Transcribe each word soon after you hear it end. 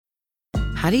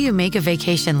how do you make a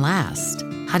vacation last?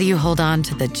 How do you hold on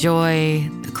to the joy,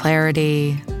 the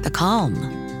clarity, the calm?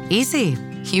 Easy.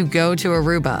 You go to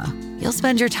Aruba. You'll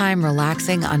spend your time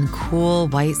relaxing on cool,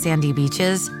 white sandy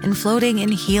beaches and floating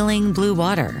in healing blue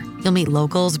water. You'll meet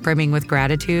locals brimming with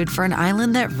gratitude for an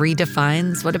island that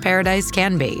redefines what a paradise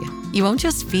can be. You won't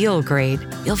just feel great,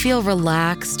 you'll feel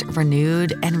relaxed,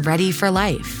 renewed, and ready for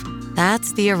life.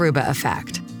 That's the Aruba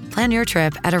effect. Plan your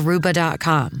trip at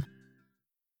aruba.com.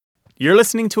 You're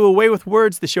listening to A Way with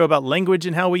Words, the show about language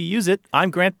and how we use it. I'm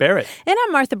Grant Barrett. And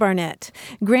I'm Martha Barnett.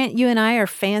 Grant, you and I are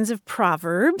fans of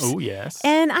proverbs. Oh, yes.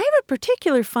 And I have a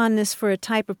particular fondness for a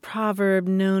type of proverb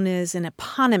known as an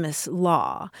eponymous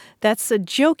law. That's a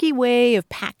jokey way of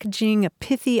packaging a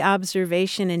pithy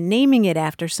observation and naming it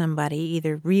after somebody,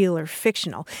 either real or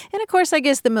fictional. And, of course, I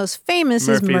guess the most famous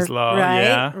is Murphy's Law, right,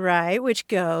 yeah. Right, which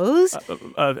goes...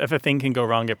 if a thing can go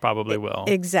wrong, it probably will.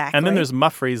 Exactly. And then there's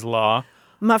Muffrey's Law.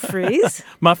 Muffrey's.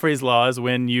 Muffrey's Law is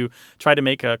when you try to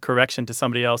make a correction to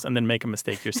somebody else and then make a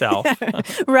mistake yourself.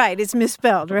 Right. It's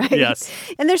misspelled, right? Yes.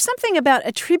 And there's something about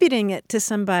attributing it to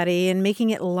somebody and making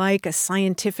it like a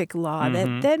scientific law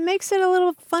that makes it a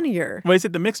little funnier. Well, is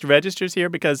it the mixed registers here?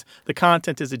 Because the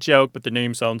content is a joke, but the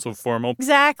name sounds so formal.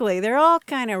 Exactly. They're all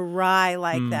kind of wry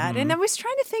like that. And I was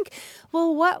trying to think,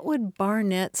 well, what would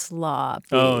Barnett's Law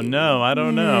be? Oh, no. I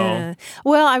don't know.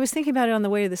 Well, I was thinking about it on the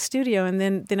way to the studio, and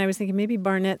then I was thinking maybe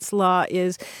Barnett's Law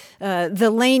is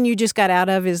the lane you just got out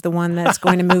of is the one that's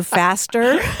going to move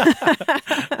faster.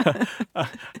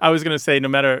 I was going to say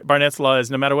Barnett's Law is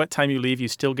no matter what time you leave, you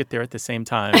still get there at the same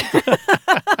time.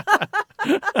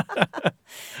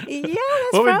 Yeah,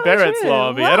 that's what would Barrett's true.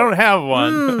 Law be? Well, I don't have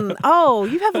one. Oh,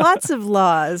 you have lots of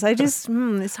laws.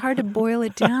 it's hard to boil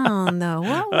it down, though.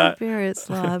 What would Barrett's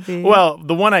Law be? Well,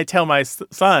 the one I tell my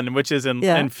son, which is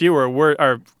in fewer words,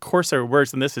 or coarser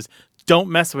words than this, is don't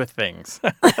mess with things.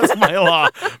 That's my law,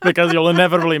 because you'll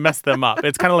inevitably mess them up.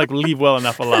 It's kind of like leave well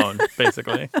enough alone,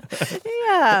 basically.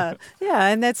 Yeah,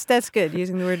 and that's good,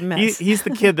 using the word mess. He's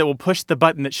the kid that will push the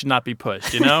button that should not be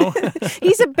pushed, you know?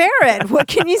 He's a Barrett. What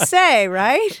can you say,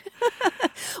 right?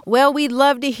 Well, we'd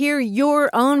love to hear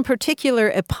your own particular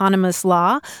eponymous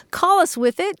law. Call us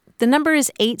with it. The number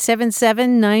is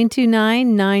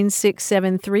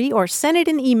 877-929-9673, or send it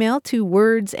an email to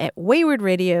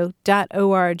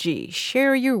words@waywardradio.org.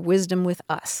 Share your wisdom with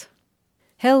us.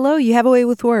 Hello, you have a way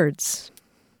with words.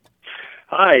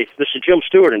 Hi, this is Jim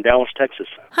Stewart in Dallas, Texas.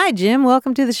 Hi, Jim.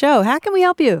 Welcome to the show. How can we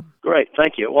help you? Great,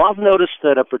 thank you. Well, I've noticed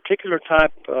that a particular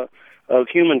type of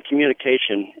human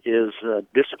communication is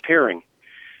disappearing,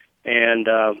 and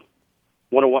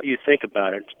wonder what you think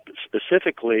about it.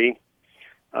 Specifically,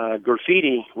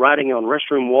 graffiti writing on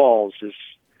restroom walls is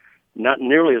not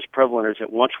nearly as prevalent as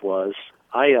it once was.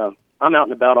 I'm out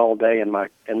and about all day in my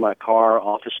car,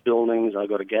 office buildings. I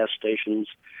go to gas stations,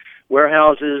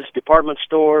 warehouses, department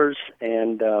stores,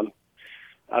 and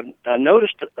I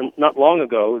noticed not long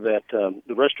ago that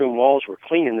the restroom walls were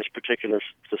clean in this particular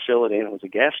facility, and it was a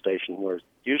gas station where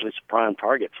usually it's a prime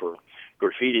target for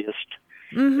graffitiists.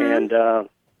 And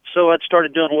so I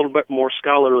started doing a little bit more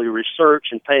scholarly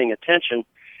research and paying attention,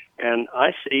 and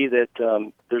I see that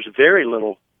there's very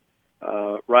little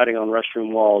writing on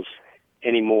restroom walls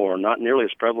anymore, not nearly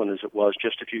as prevalent as it was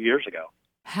just a few years ago.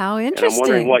 How interesting. And I'm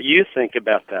wondering what you think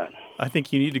about that. I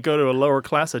think you need to go to a lower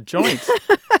class of joints.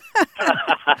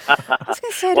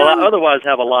 I otherwise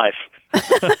have a life.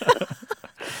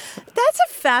 That's a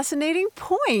fascinating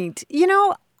point. You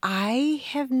know, I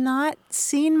have not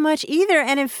seen much either.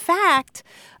 And in fact,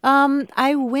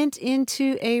 I went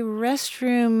into a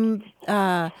restroom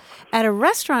at a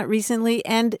restaurant recently,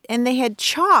 and they had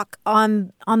chalk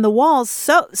on the walls,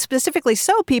 so specifically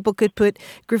so people could put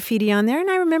graffiti on there. And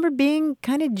I remember being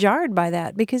kind of jarred by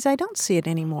that because I don't see it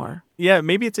anymore. Yeah,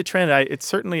 maybe it's a trend. It's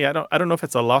certainly I don't know if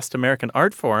it's a lost American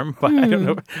art form, but I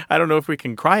don't know if we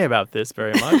can cry about this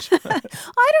very much. I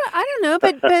don't know,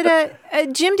 but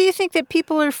Jim, do you think that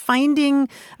people are finding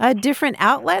different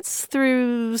outlets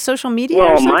through social media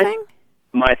or something?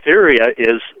 My theory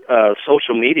is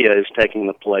social media is taking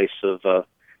the place of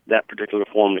that particular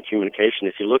form of communication.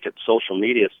 If you look at social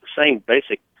media, it's the same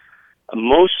basic,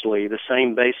 mostly the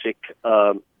same basic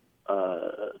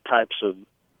types of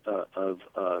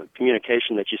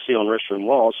communication that you see on restroom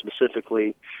walls.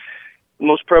 Specifically, the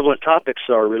most prevalent topics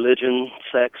are religion,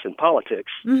 sex, and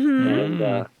politics.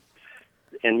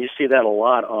 And you see that a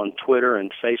lot on Twitter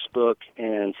and Facebook,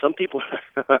 and some people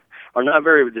are not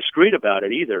very discreet about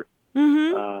it either.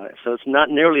 So it's not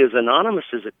nearly as anonymous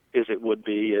as it would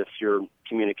be if you're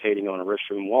communicating on a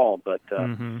restroom wall, but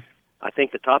I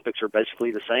think the topics are basically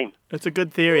the same. It's a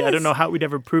good theory. Yes. I don't know how we'd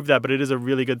ever prove that, but it is a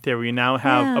really good theory. We now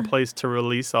have a place to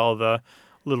release all the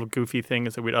little goofy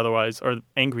things that we'd otherwise, or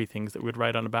angry things that we'd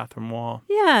write on a bathroom wall.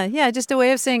 Yeah, just a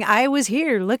way of saying, I was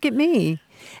here, look at me.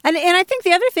 And I think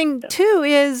the other thing, too,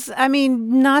 is, I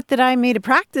mean, not that I made a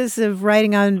practice of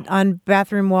writing on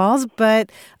bathroom walls,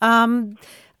 but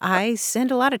I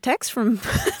send a lot of texts from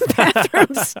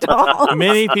bathroom stalls.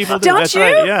 Many people do. Don't That's you?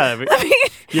 right. Yeah. I mean,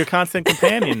 your constant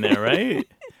companion there, right?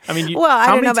 I mean, I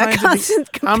don't know about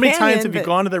constant companion. How many times have you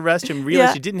gone to the restroom,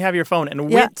 realized you didn't have your phone,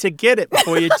 and went to get it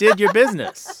before you did your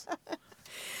business?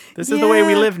 This is the way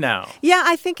we live now. Yeah,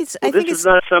 I think it's. This is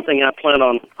not something I plan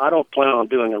on. I don't plan on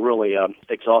doing a really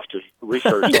exhaustive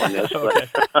research on this.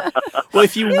 Well,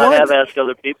 if you want, I have asked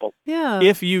other people. Yeah.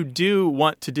 If you do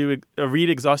want to do read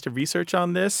exhaustive research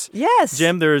on this, yes,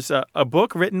 Jim, there's a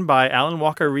book written by Alan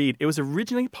Walker Reed. It was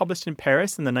originally published in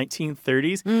Paris in the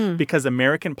 1930s because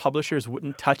American publishers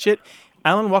wouldn't touch it.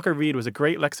 Alan Walker Reed was a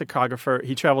great lexicographer.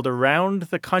 He traveled around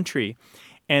the country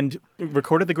and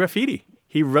recorded the graffiti.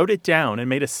 He wrote it down and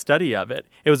made a study of it.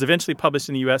 It was eventually published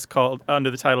in the U.S. called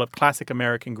under the title of Classic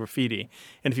American Graffiti.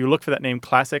 And if you look for that name,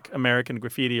 Classic American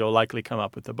Graffiti, you'll likely come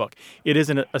up with the book. It is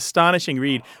an astonishing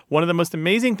read. One of the most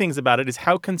amazing things about it is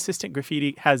how consistent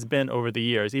graffiti has been over the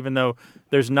years. Even though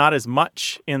there's not as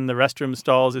much in the restroom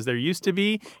stalls as there used to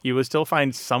be, you will still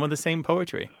find some of the same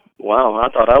poetry. Wow, I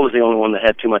thought I was the only one that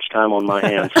had too much time on my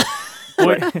hands.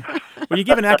 Well, you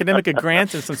give an academic a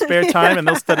grant and some spare time, and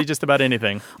they'll study just about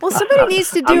anything. Well, somebody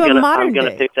needs to do a modern I'm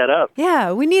going to pick that up.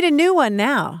 Yeah, we need a new one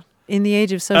now in the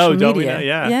age of social media. Don't we know?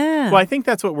 Yeah. Well, I think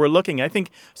that's what we're looking at. I think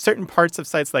certain parts of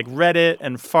sites like Reddit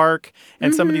and FARC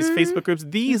and some of these Facebook groups,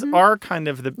 these are kind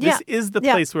of this is the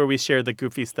place where we share the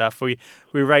goofy stuff. We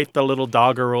write the little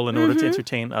doggerel in order to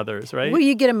entertain others, right? Well,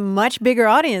 you get a much bigger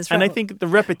audience. And I think the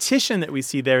repetition that we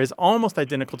see there is almost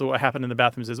identical to what happened in the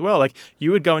bathrooms as well. Like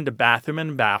you would go into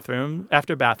bathroom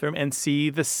after bathroom and see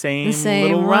the same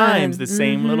little rhymes, the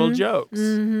same little jokes.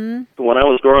 When I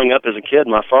was growing up as a kid,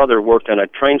 my father worked on a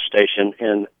train station,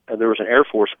 and there was an Air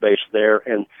Force base there,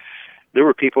 and there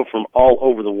were people from all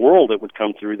over the world that would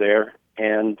come through there,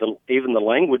 and even the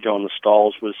language on the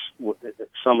stalls was,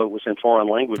 some of it was in foreign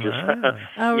languages.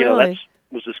 Oh, you really? know, that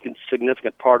was a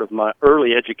significant part of my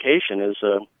early education is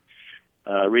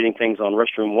reading things on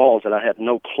restroom walls that I had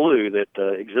no clue that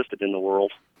existed in the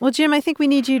world. Well, Jim, I think we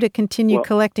need you to continue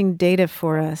collecting data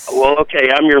for us. Well, okay,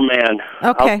 I'm your man.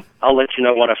 Okay. I'll let you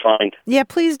know what I find. Yeah,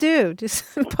 please do. Just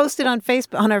post it on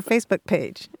Facebook, on our Facebook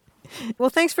page.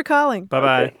 Well, thanks for calling.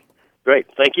 Bye-bye. Okay. Great.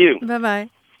 Thank you. Bye-bye.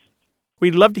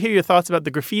 We'd love to hear your thoughts about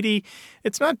the graffiti.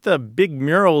 It's not the big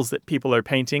murals that people are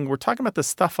painting. We're talking about the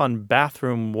stuff on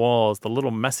bathroom walls, the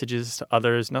little messages to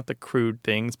others, not the crude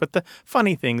things, but the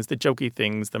funny things, the jokey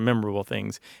things, the memorable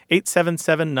things.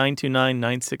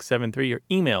 877-929-9673 or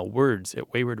email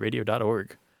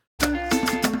words@waywardradio.org.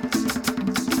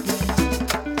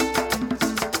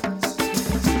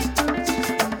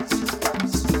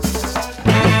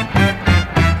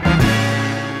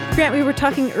 Grant, we were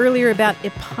talking earlier about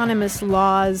eponymous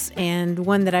laws, and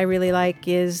one that I really like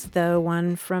is the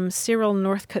one from Cyril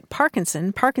Northcote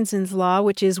Parkinson, Parkinson's Law,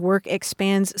 which is work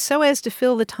expands so as to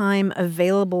fill the time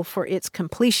available for its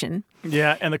completion.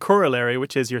 Yeah, and the corollary,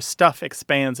 which is your stuff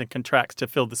expands and contracts to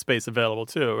fill the space available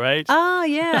too, right? Oh,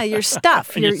 yeah, your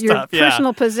stuff, your stuff,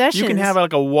 personal possessions. You can have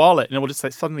like a wallet and it will just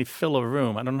like suddenly fill a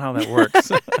room. I don't know how that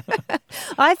works.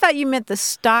 I thought you meant the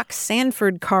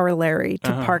Stock-Sanford corollary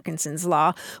to Parkinson's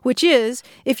Law, which is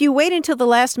if you wait until the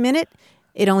last minute,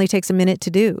 it only takes a minute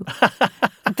to do.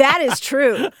 That is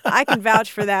true. I can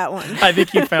vouch for that one. I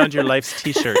think you found your life's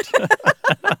T-shirt.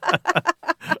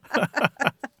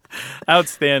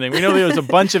 Outstanding. We know there's a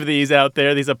bunch of these out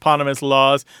there, these eponymous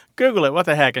laws. Google it, what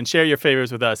the heck, and share your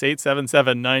favorites with us,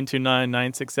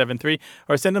 877-929-9673,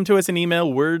 or send them to us in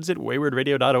email,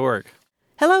 words@waywardradio.org.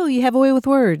 Hello, you have a way with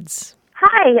words.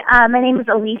 Hi, my name is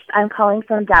Elise. I'm calling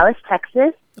from Dallas,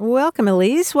 Texas. Welcome,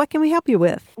 Elise. What can we help you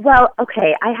with? Well,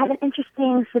 okay, I had an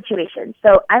interesting situation.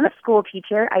 So I'm a school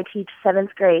teacher. I teach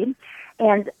 7th grade,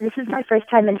 and this is my first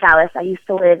time in Dallas. I used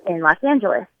to live in Los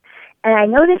Angeles. And I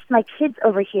noticed my kids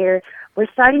over here were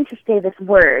starting to say this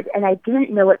word, and I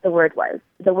didn't know what the word was.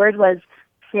 The word was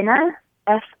finna,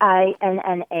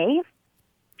 F-I-N-N-A.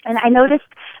 And I noticed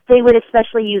they would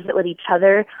especially use it with each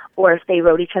other, or if they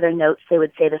wrote each other notes, they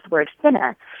would say this word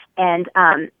finna. And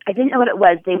I didn't know what it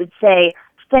was. They would say,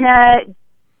 finna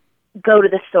go to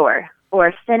the store,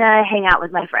 or finna hang out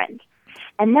with my friend.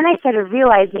 And then I started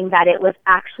realizing that it was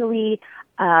actually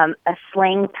a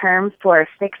slang term for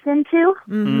fix into.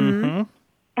 Mm-hmm.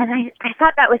 And I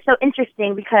thought that was so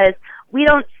interesting because we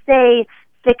don't say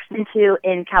fix into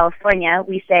in California.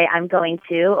 We say I'm going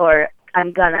to or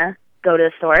I'm gonna. go to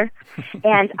the store.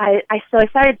 And so I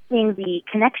started seeing the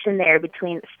connection there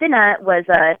between finna was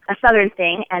a Southern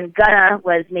thing and gonna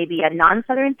was maybe a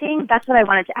non-Southern thing. That's what I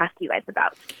wanted to ask you guys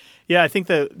about. Yeah, I think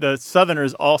the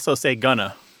Southerners also say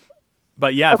gonna.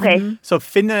 But yeah, okay. So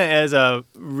finna as a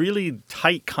really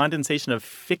tight condensation of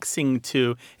fixing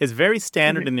to is very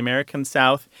standard in the American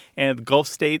South, and the Gulf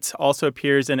states also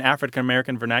appears in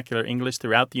African-American vernacular English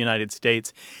throughout the United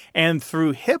States. And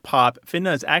through hip-hop,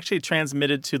 finna is actually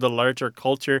transmitted to the larger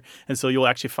culture, and so you'll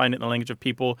actually find it in the language of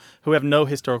people who have no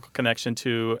historical connection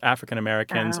to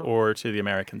African-Americans or to the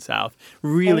American South.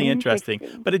 Really interesting.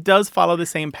 But it does follow the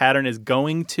same pattern as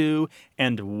going to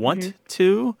and want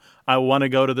to. I want to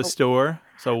go to the store,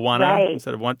 so wanna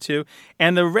instead of want to.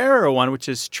 And the rarer one, which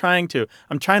is trying to.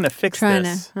 I'm trying to fix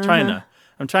this. China.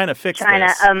 I'm trying to fix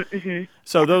this.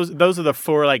 So those are the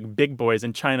four like big boys,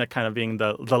 and China kind of being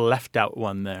the left out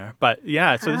one there. But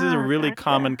yeah, so this is a really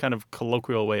common kind of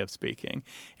colloquial way of speaking.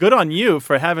 Good on you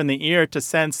for having the ear to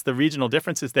sense the regional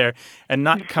differences there and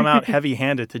not come out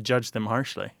heavy-handed to judge them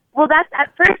harshly. Well, that's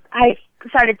at first I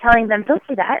started telling them, don't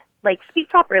say that. Like, speak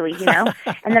properly, you know?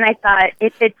 And then I thought,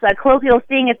 if it's a colloquial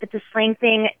thing, if it's a slang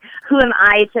thing, who am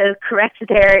I to correct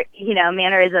their,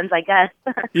 mannerisms, I guess.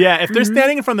 Yeah, if they're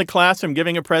standing in front of the classroom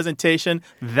giving a presentation,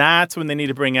 that's when they need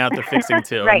to bring out the fixing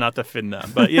to, and not the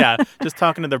finna. But yeah, just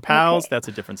talking to their pals, that's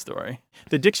a different story.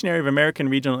 The Dictionary of American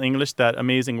Regional English, that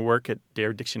amazing work at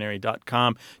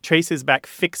daredictionary.com, traces back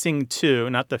fixing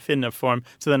to, not the finna form,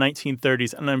 to the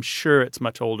 1930s, and I'm sure it's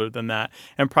much older than that,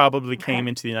 and probably came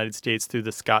into the United States through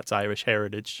the Scots-Irish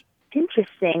heritage.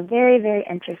 Interesting. Very, very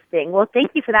interesting. Well,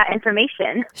 thank you for that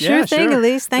information. Sure thing,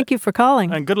 Elise. Thank you for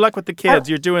calling. And good luck with the kids.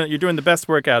 You're doing the best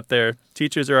work out there.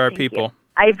 Teachers are our people. You.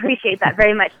 I appreciate that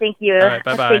very much. Thank you. All right,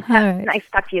 bye-bye. Nice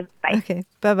to talk to you. Bye. Okay,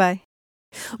 bye-bye.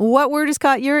 What word has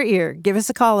caught your ear? Give us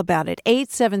a call about it,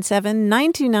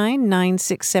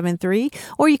 877-929-9673,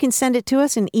 or you can send it to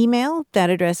us in email. That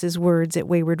address is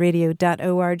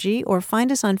words@waywardradio.org, or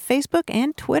find us on Facebook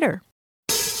and Twitter.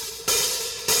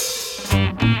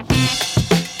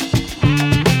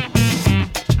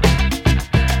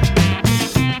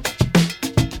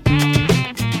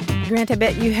 Grant, I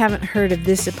bet you haven't heard of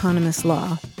this eponymous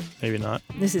law. Maybe not.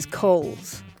 This is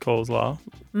Cole's. Cole's law?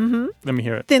 Mm-hmm. Let me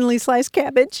hear it. Thinly sliced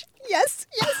cabbage. Yes.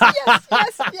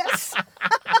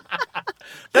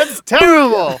 That's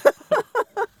terrible.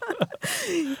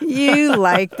 You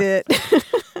liked it.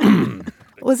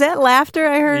 Was that laughter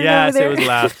I heard yes, over there? It was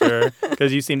laughter,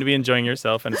 because you seem to be enjoying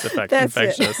yourself, and it's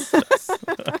infectious. Yes.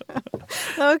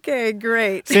 Okay,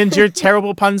 great. Send your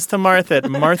terrible puns to Martha at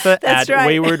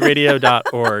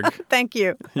waywardradio.org. Thank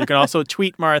you. You can also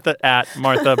tweet Martha at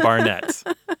Martha Barnett.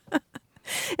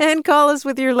 And call us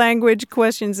with your language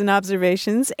questions and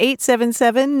observations,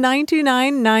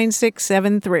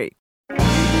 877-929-9673.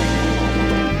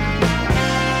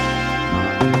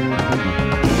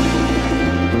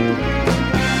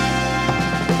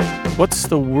 What's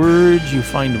the word you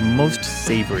find most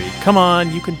savory? Come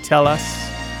on, you can tell us.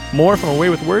 More from Away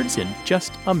with Words in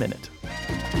just a minute.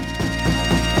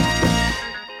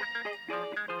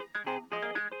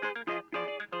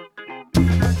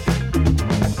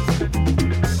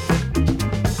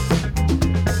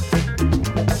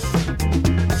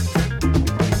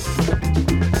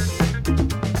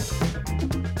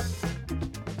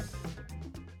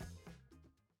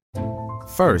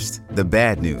 First, the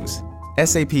bad news.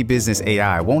 SAP Business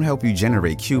AI won't help you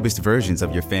generate cubist versions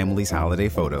of your family's holiday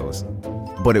photos.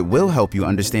 But it will help you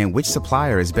understand which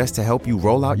supplier is best to help you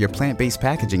roll out your plant-based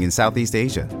packaging in Southeast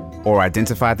Asia, or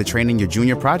identify the training your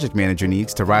junior project manager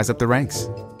needs to rise up the ranks,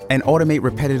 and automate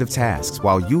repetitive tasks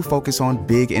while you focus on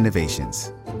big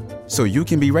innovations, so you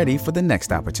can be ready for the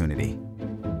next opportunity.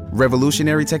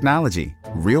 Revolutionary technology,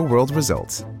 real-world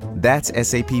results. That's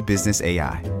SAP Business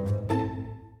AI.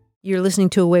 You're listening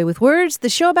to Away with Words, the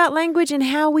show about language and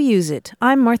how we use it.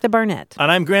 I'm Martha Barnett.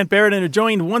 And I'm Grant Barrett, and we're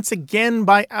joined once again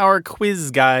by our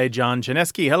quiz guy, John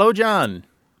Chinesky. Hello, John.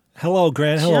 Hello,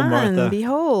 Grant. Hello, Martha. John,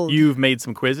 behold. You've made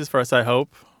some quizzes for us, I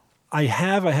hope. I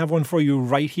have one for you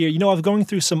right here. You know, I was going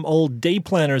through some old day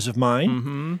planners of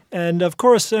mine. And of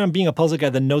course, being a puzzle guy,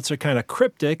 the notes are kind of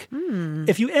cryptic.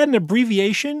 If you add an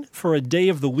abbreviation for a day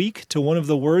of the week to one of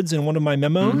the words in one of my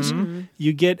memos,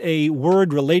 you get a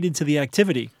word related to the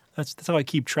activity. That's how I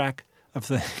keep track of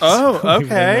things. Oh,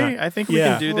 okay. I think we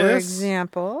can do this.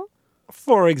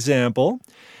 For example,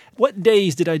 what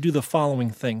days did I do the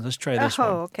following things? Let's try this one.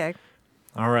 Oh, okay.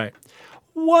 All right.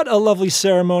 What a lovely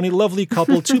ceremony, lovely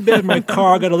couple. Too bad my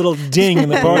car got a little ding in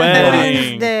the parking lot.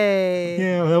 Wednesday.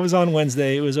 Yeah, that was on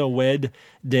Wednesday. It was a wedding.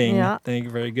 Yeah. Thank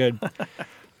you. Very good.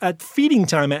 At feeding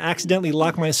time, I accidentally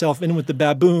locked myself in with the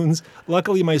baboons.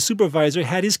 Luckily, my supervisor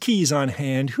had his keys on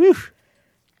hand. Whew.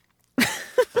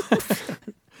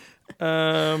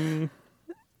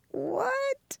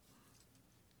 What?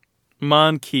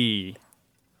 Monkey.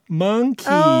 Monkey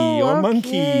or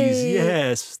monkeys.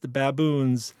 Yes, the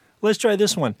baboons. Let's try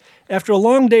this one. After a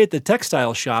long day at the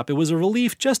textile shop, it was a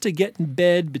relief just to get in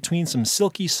bed between some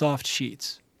silky soft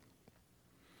sheets.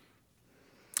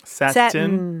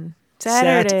 Satin.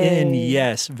 Saturday. Satin,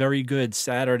 yes. Very good.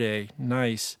 Saturday.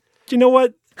 Nice. Do you know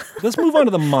what? Let's move on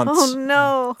to the months. Oh,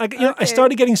 no. I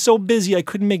started getting so busy I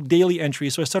couldn't make daily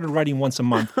entries, so I started writing once a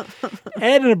month.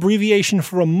 Add an abbreviation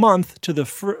for a month to the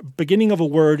beginning of a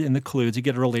word in the clue to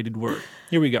get a related word.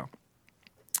 Here we go.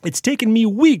 It's taken me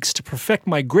weeks to perfect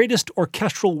my greatest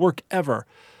orchestral work ever,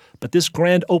 but this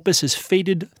grand opus is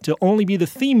fated to only be the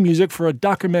theme music for a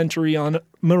documentary on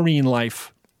marine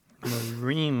life.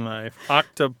 Marine life.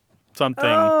 Something.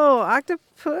 Oh,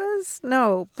 octopus?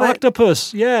 No. But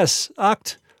Octopus, yes.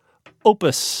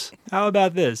 Opus. How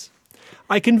about this?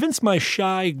 I convinced my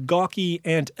shy, gawky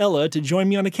Aunt Ella to join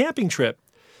me on a camping trip.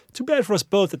 Too bad for us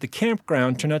both that the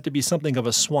campground turned out to be something of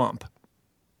a swamp.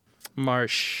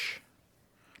 Marshy.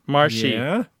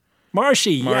 Yeah.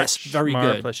 Marshy, yes. Very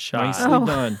good. Nicely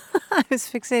done. I was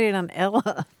fixated on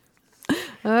Ella.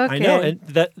 Okay. I know,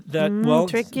 and well,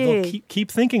 tricky.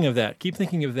 Keep thinking of that. Keep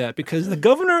thinking of that, because the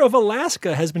governor of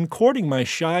Alaska has been courting my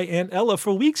shy Aunt Ella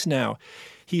for weeks now.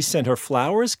 He sent her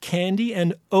flowers, candy,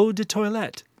 and eau de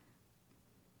toilette.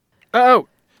 Oh,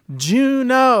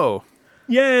 Juno.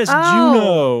 Yes,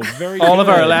 Juno. Very good. All of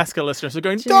our Alaska listeners are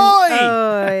going,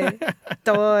 Doi!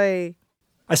 Doi.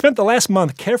 I spent the last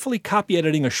month carefully copy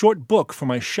editing a short book for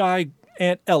my shy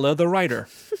Aunt Ella, the writer.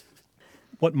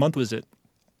 What month was it?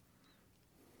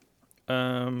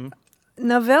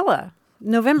 Novella.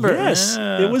 November. Yes,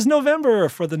 it was November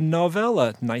for the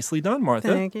novella. Nicely done,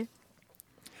 Martha. Thank you.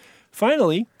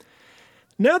 Finally,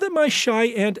 now that my shy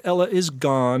Aunt Ella is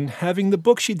gone, having the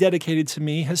book she dedicated to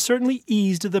me has certainly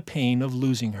eased the pain of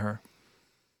losing her.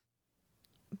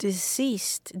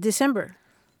 Deceased. December.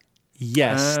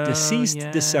 Yes, deceased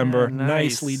yeah, December. nice.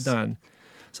 Nicely done.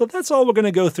 So that's all we're going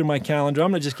to go through my calendar.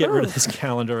 I'm going to just get rid of this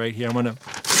calendar right here.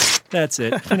 That's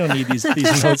it. You don't need these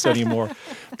notes anymore.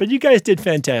 But you guys did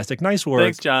fantastic. Nice work.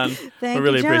 Thanks, John. We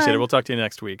really appreciate it. We'll talk to you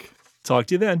next week. Talk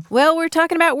to you then. Well, we're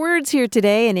talking about words here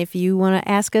today, and if you want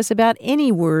to ask us about any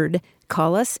word,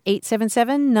 call us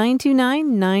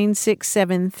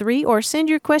 877-929-9673 or send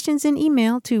your questions in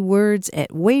email to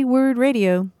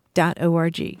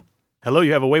words@waywordradio.org. Hello,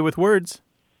 you have a way with words.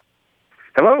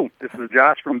 Hello, this is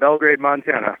Josh from Belgrade,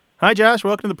 Montana. Hi, Josh.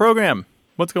 Welcome to the program.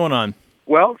 What's going on?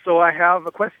 Well, so I have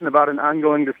a question about an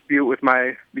ongoing dispute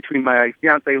between my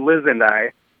fiancée Liz and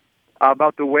I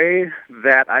about the way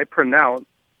that I pronounce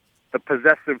the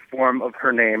possessive form of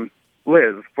her name,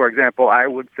 Liz. For example, I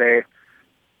would say,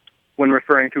 when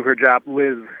referring to her job,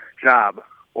 Liz job,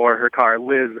 or her car,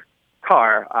 Liz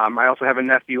car. I also have a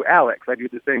nephew, Alex. I do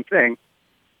the same thing,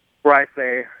 where I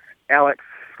say Alex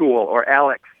school or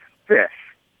Alex fish.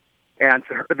 And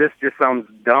to her, this just sounds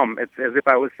dumb. It's as if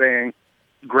I was saying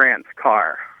Grant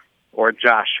car or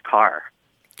Josh car.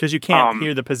 Because you can't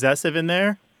hear the possessive in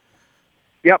there?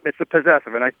 Yep, it's a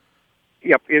possessive. And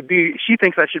she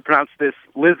thinks I should pronounce this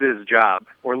Liz's job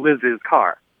or Liz's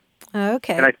car.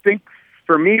 Okay. And I think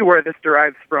for me where this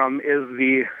derives from is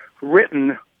the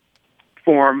written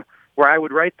form where I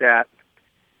would write that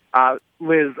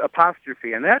Liz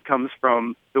apostrophe. And that comes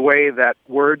from the way that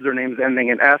words or names ending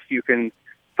in S,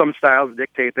 some styles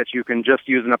dictate that you can just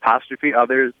use an apostrophe,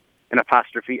 others an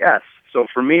apostrophe S. So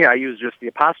for me, I use just the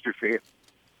apostrophe.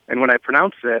 And when I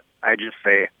pronounce it, I just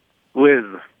say Liz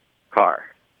car.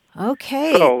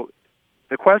 Okay. So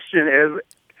the question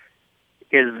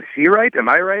is he right? Am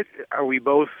I right? Are we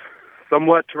both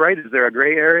somewhat right? Is there a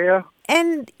gray area?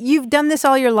 And you've done this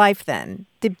all your life then?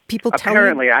 Did people tell you?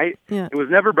 Apparently, it was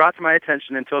never brought to my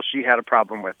attention until she had a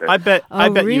problem with it. I bet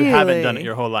really? you haven't done it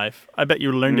your whole life. I bet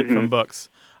you learned it from books.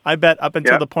 I bet up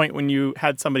until the point when you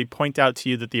had somebody point out to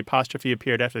you that the apostrophe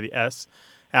appeared after the S,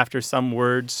 after some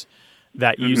words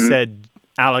that you said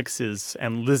Alex's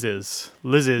and Liz's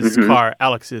car,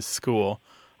 Alex's school.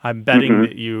 I'm betting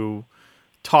that you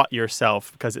taught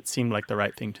yourself because it seemed like the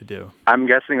right thing to do. I'm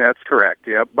guessing that's correct,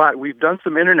 yeah. But we've done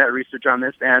some internet research on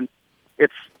this, and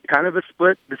it's kind of a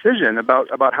split decision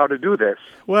about how to do this.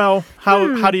 Well,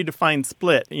 how do you define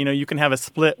split? You can have a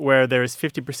split where there's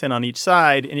 50% on each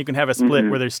side, and you can have a split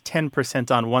where there's 10%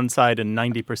 on one side and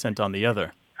 90% on the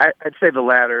other. I'd say the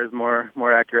latter is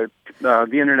more accurate. The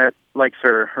internet likes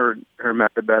her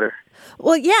method better.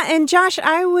 Well, yeah, and Josh,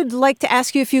 I would like to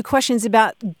ask you a few questions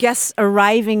about guests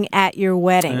arriving at your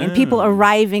wedding and people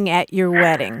arriving at your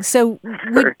wedding. So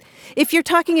if you're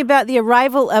talking about the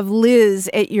arrival of Liz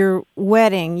at your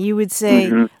wedding, you would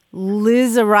say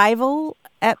Liz arrival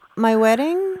at my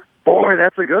wedding? Boy,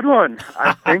 that's a good one.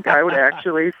 I think I would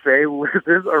actually say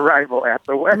Liz's arrival at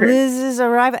the wedding. Liz's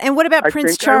arrival. And what about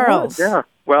Prince Charles? Yeah.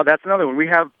 Well, that's another one. We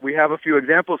have a few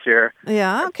examples here.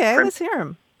 Yeah, okay, let's hear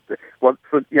them. Well,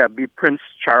 be Prince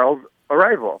Charles'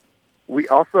 arrival. We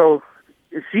also,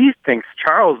 she thinks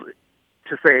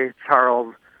to say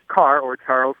Charles' car or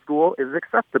Charles' school is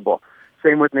acceptable.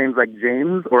 Same with names like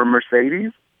James or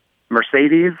Mercedes.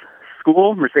 Mercedes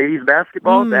school, Mercedes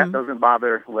basketball, that doesn't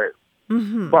bother Liz.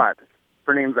 Mm-hmm. But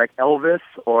for names like Elvis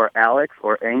or Alex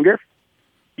or Angus,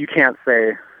 you can't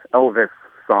say Elvis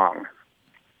song.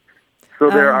 So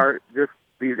there are just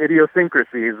these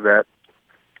idiosyncrasies that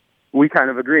we kind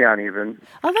of agree on even.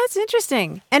 Oh, that's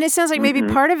interesting. And it sounds like maybe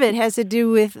part of it has to do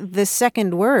with the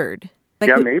second word.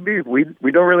 Like maybe. We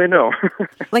don't really know.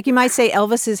 Like you might say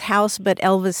Elvis's house, but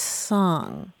Elvis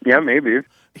song. Yeah, maybe.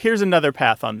 Here's another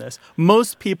path on this.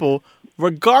 Most people,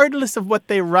 regardless of what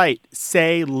they write,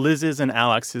 say Liz's and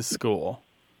Alex's school.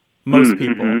 Most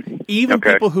people. Even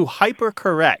people who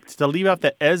hyper-correct to leave out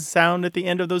the "es" sound at the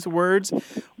end of those words,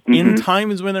 in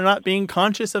times when they're not being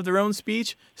conscious of their own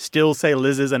speech, still say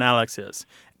Liz's and Alex's.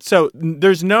 So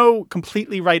there's no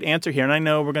completely right answer here. And I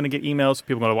know we're going to get emails from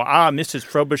people going, well, Mrs.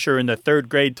 Frobisher in the third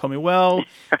grade told me, well,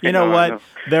 you know what?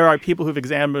 There are people who've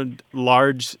examined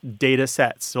large data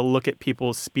sets to look at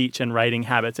people's speech and writing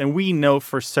habits. And we know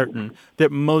for certain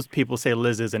that most people say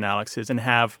Liz's and Alex's and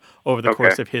have over the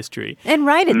course of history. And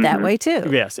write it that way, too.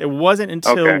 Yes. It wasn't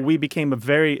until we became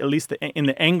at least in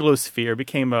the Anglosphere,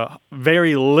 became a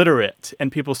very literate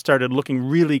and people started looking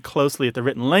really closely at the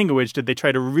written language, did they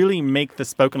try to really make the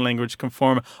spoken language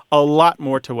conform a lot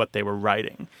more to what they were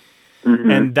writing.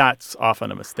 And that's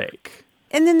often a mistake.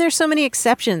 And then there's so many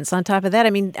exceptions on top of that. I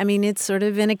mean, it's sort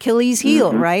of an Achilles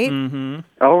heel, right?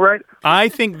 All right. I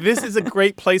think this is a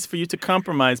great place for you to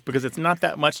compromise because it's not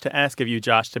that much to ask of you,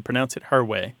 Josh, to pronounce it her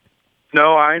way.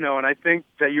 No, I know. And I think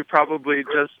that you probably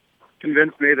just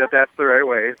convinced me that that's the right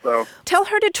way. So tell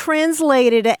her to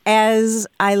translate it as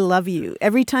I love you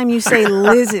every time you say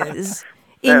Liz's.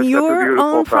 In your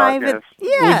own private...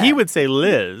 Yeah. Well, he would say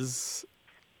Liz.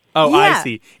 Oh, yeah. I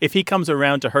see. If he comes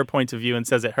around to her point of view and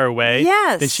says it her way,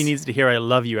 then she needs to hear I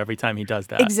love you every time he does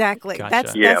that. Exactly.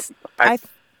 Gotcha. I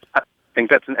think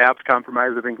that's an apt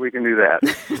compromise. I think we can do that.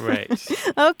 Right.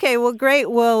 Okay, well, great.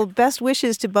 Well, best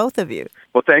wishes to both of you.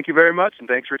 Well, thank you very much, and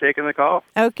thanks for taking the call.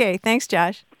 Okay, thanks,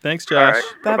 Josh. Thanks, Josh. All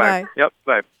right. Bye-bye. Yep,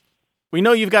 bye. We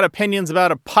know you've got opinions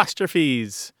about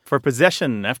apostrophes for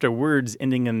possession after words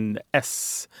ending in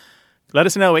S. Let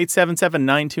us know,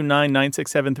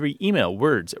 877-929-9673. Email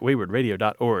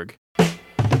words@waywardradio.org.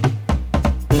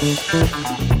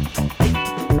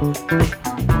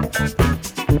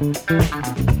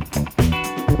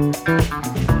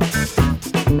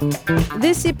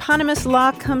 This eponymous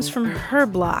law comes from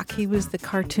Herb Block. He was the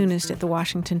cartoonist at the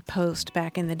Washington Post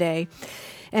back in the day.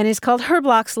 And it's called Herb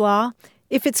Block's Law.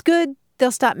 If it's good,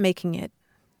 they'll stop making it.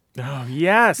 Oh,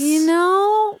 yes. You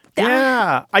know?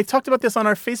 Yeah. I talked about this on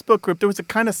our Facebook group. There was a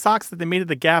kind of socks that they made at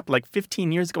the Gap like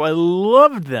 15 years ago. I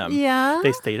loved them. Yeah.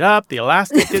 They stayed up. The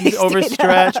elastic didn't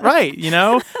overstretch. Right. You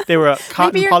know? They were a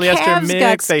cotton polyester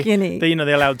mix. Got skinny. They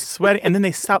allowed sweating. And then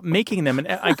they stopped making them. And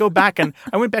I go back and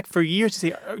I went back for years to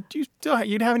see, do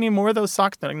you have any more of those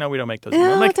socks? They're like, no, we don't make those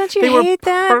anymore. Oh, like, don't you hate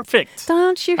that? They were perfect.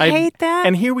 Don't you hate that?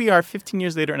 And here we are 15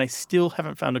 years later, and I still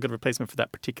haven't found a good replacement for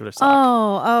that particular sock.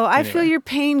 I feel your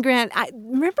pain, Grant.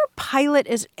 Remember Pilot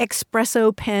as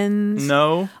espresso pens?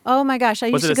 No. Oh, my gosh.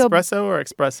 Was it espresso or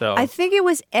espresso? I think it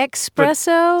was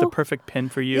espresso. But the perfect pen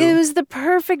for you? It was the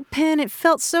perfect pen. It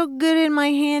felt so good in my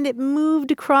hand. It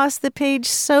moved across the page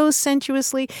so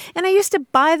sensuously. And I used to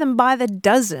buy them by the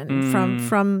dozen from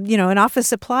an office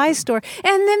supply store.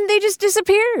 And then they just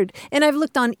disappeared. And I've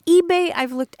looked on eBay.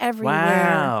 I've looked everywhere.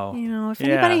 Wow. If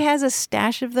anybody has a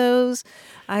stash of those,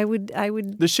 I would.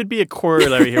 There should be a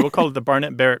corollary here. We'll call it the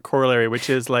Barnett Barrett corollary, which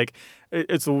is like,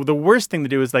 it's the worst thing to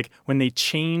do is like when they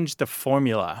change the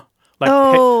formula.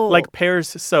 Like Pear's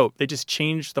soap. They just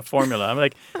changed the formula. I'm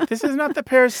like, this is not the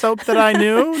Pear's soap that I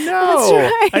knew. No. That's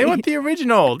right. I want the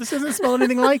original. This doesn't smell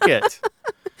anything like it.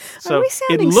 So Are we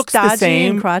sounding it looks stodgy the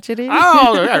same. and crotchety?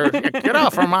 Oh, get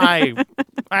off of my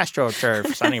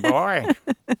AstroTurf, sonny boy.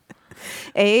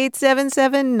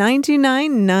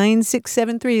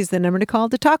 877-929-9673 is the number to call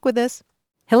to talk with us.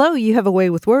 Hello, you have a way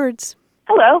with words.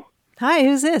 Hello. Hi,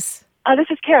 who's this? This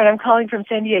is Karen. I'm calling from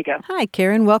San Diego. Hi,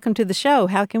 Karen. Welcome to the show.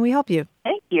 How can we help you?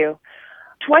 Thank you.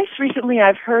 Twice recently,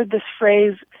 I've heard this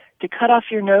phrase, to cut off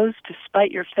your nose to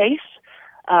spite your face.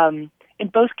 In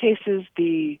both cases,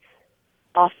 the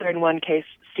author in one case,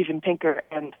 Steven Pinker,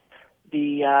 and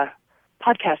the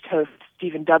podcast host,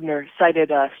 Stephen Dubner,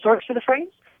 cited a source for the phrase.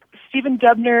 Stephen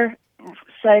Dubner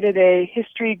cited a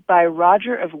history by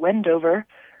Roger of Wendover,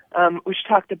 which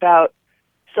talked about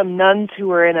some nuns who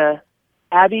were in a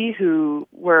abbey who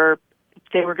were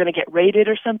going to get raided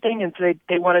or something, and so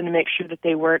they wanted to make sure that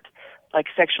they weren't like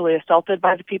sexually assaulted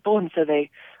by the people, and so the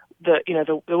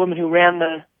woman who ran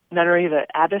the nunnery, the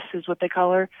abbess is what they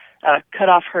call her, cut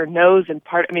off her nose and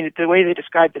the way they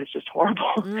described it is just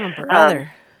horrible. Oh, brother.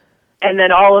 And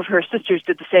then all of her sisters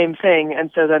did the same thing,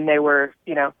 and so then they were,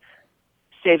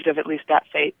 saved of at least that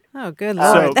fate. Oh, good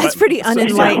Lord. That's pretty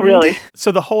unenlightened. Really.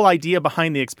 So the whole idea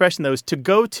behind the expression, though, is to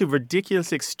go to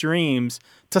ridiculous extremes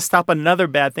to stop another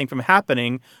bad thing from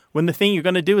happening when the thing you're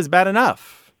going to do is bad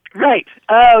enough. Right.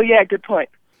 Oh, yeah, good point.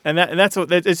 And that's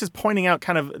what it's just pointing out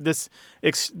kind of this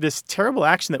terrible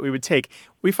action that we would take.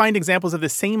 We find examples of the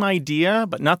same idea,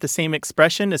 but not the same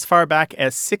expression, as far back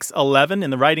as 611 in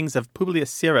the writings of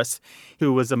Publius Syrus,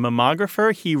 who was a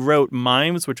mimeographer. He wrote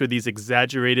mimes, which are these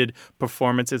exaggerated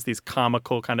performances, these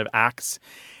comical kind of acts.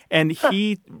 And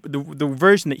the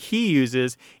version that he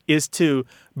uses is to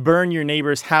burn your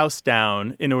neighbor's house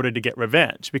down in order to get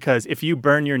revenge. Because if you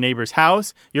burn your neighbor's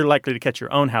house, you're likely to catch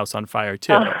your own house on fire,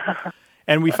 too.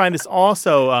 And we find this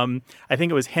also, I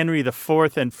think it was Henry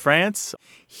IV in France.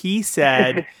 He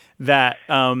said that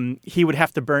he would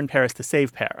have to burn Paris to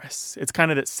save Paris. It's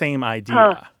kind of that same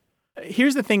idea.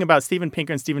 Here's the thing about Steven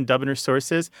Pinker and Stephen Dubner's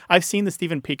sources. I've seen the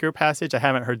Steven Pinker passage. I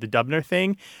haven't heard the Dubner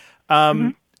thing.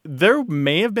 There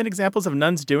may have been examples of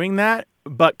nuns doing that,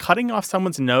 but cutting off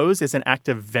someone's nose is an act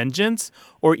of vengeance,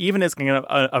 or even as kind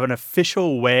of an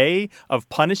official way of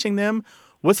punishing them,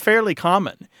 was fairly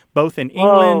common, both in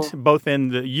England, both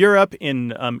in Europe,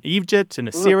 in Egypt, and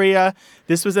Assyria.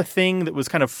 This was a thing that was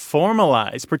kind of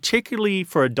formalized, particularly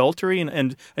for adultery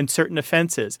and certain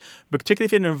offenses, particularly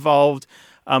if it involved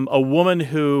a woman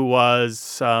who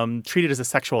was treated as a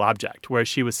sexual object, where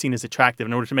she was seen as attractive.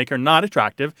 In order to make her not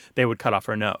attractive, they would cut off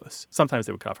her nose. Sometimes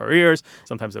they would cut off her ears.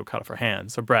 Sometimes they would cut off her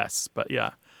hands or breasts. But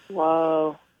yeah.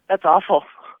 Whoa, that's awful.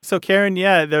 So, Karen,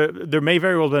 yeah, there may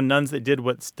very well have been nuns that did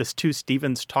what the two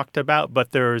Stevens talked about,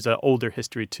 but there's an older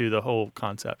history to the whole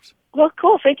concept. Well,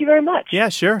 cool. Thank you very much. Yeah,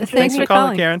 sure. Thanks for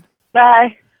calling, Karen.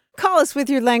 Bye. Call us with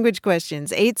your language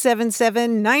questions,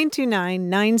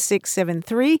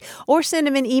 877-929-9673, or send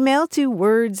them an email to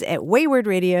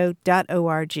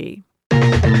words@waywardradio.org.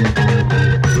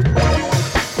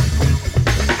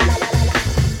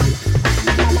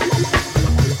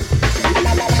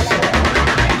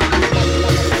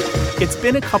 It's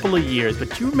been a couple of years, but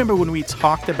do you remember when we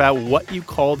talked about what you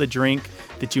call the drink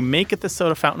that you make at the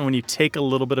soda fountain when you take a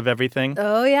little bit of everything?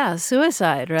 Oh, yeah.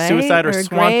 Suicide, right? Suicide or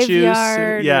swamp juice.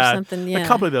 Yeah. Or something, yeah. A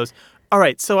couple of those. All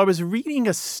right. So I was reading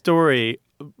a story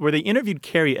where they interviewed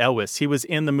Cary Elwes. He was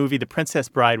in the movie The Princess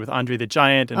Bride with Andre the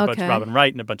Giant and a bunch of Robin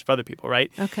Wright and a bunch of other people,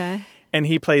 right? Okay. And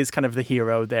he plays kind of the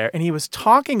hero there. And he was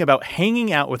talking about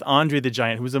hanging out with Andre the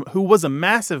Giant, who was a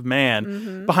massive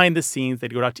man behind the scenes.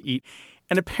 They'd go out to eat.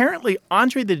 And apparently,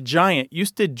 Andre the Giant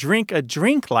used to drink a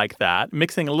drink like that,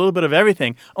 mixing a little bit of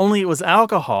everything, only it was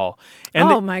alcohol.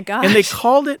 And my gosh. And they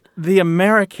called it the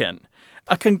American,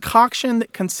 a concoction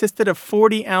that consisted of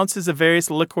 40 ounces of various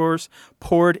liqueurs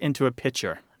poured into a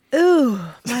pitcher. Ooh,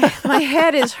 my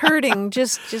head is hurting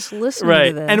just listening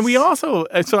to this. And we also,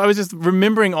 so I was just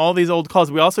remembering all these old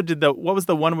calls. We also did what was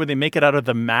the one where they make it out of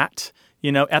the mat?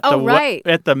 You know, at the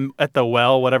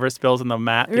well, whatever spills in the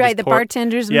mat. Right, the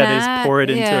bartender's mat. Yeah, they just pour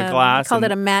it into a glass. Called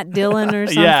it a Matt Dillon or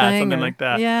something. Yeah, something like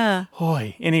that. Yeah.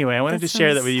 Hoy. Anyway, I wanted to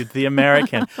share that with you. The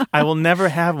American. I will never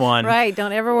have one. Right,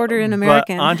 don't ever order an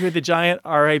American. But Andre the Giant,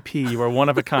 R.I.P. You are one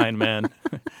of a kind, man.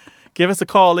 Give us a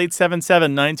call,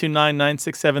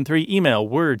 877-929-9673. Email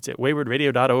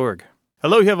words@waywardradio.org.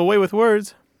 Hello, you have a way with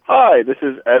words. Hi, this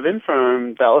is Evan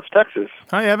from Dallas, Texas.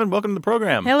 Hi, Evan. Welcome to the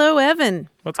program. Hello, Evan.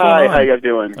 What's going on? Hi, how you guys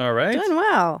doing? All right. Doing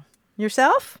well.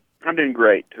 Yourself? I'm doing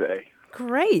great today.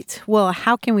 Great. Well,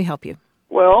 how can we help you?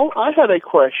 Well, I had a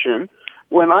question.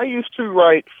 When I used to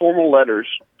write formal letters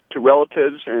to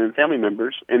relatives and family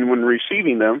members, and when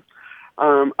receiving them,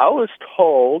 I was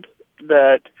told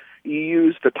that you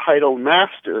use the title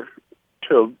master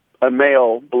to a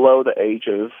male below the age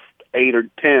of 8 or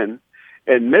 10,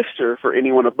 and Mr. for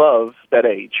anyone above that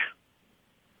age.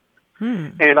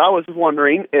 And I was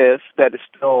wondering if that is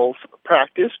still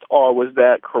practiced, or was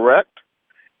that correct?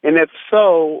 And if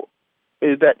so,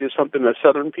 Is that just something that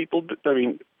Southern people do? I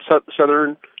mean,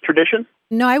 Southern tradition?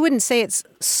 No, I wouldn't say it's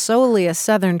solely a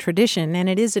Southern tradition, and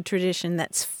it is a tradition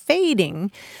that's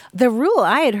fading. The rule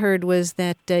I had heard was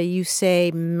that you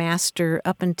say master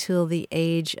up until the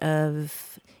age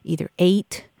of either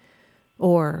 8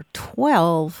 or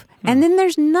 12, and then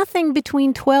there's nothing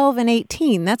between 12 and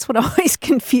 18. That's what always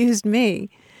confused me.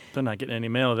 They're not getting any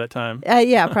mail at that time.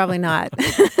 Yeah, probably not.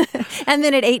 And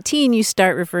then at 18, you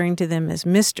start referring to them as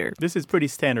Mr. This is pretty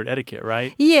standard etiquette,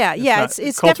 right? Yeah,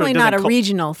 it's definitely not a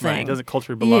regional thing. Right, it doesn't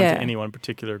culturally belong to any one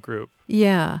particular group.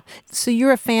 Yeah. So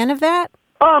you're a fan of that?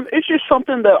 It's just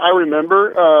something that I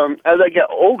remember as I get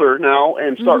older now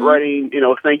and start writing,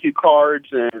 thank you cards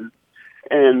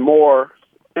and more,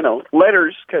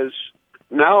 letters, because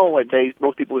nowadays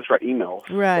most people just write emails.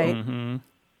 Right. Mm-hmm.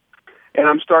 And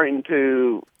I'm starting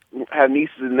to have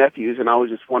nieces and nephews, and I was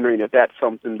just wondering if that's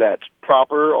something that's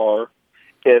proper or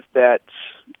if that's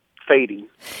fading.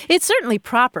 It's certainly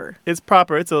proper. It's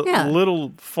proper. It's a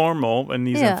little formal in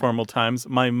these informal times.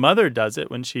 My mother does it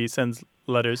when she sends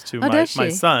letters to my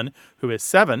son, who is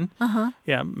 7.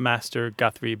 Yeah, Master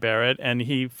Guthrie Barrett, and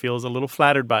he feels a little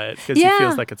flattered by it because he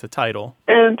feels like it's a title.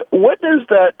 And what does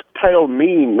that title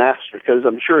mean, Master? Because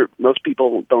I'm sure most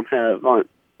people aren't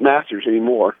masters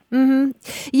anymore. Mm-hmm.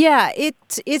 Yeah,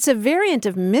 it's a variant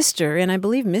of Mr., and I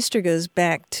believe Mr. goes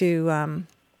back to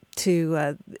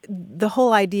the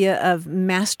whole idea of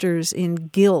masters in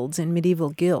guilds, in medieval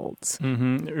guilds.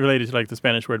 Mm-hmm. Related to like the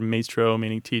Spanish word maestro,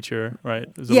 meaning teacher,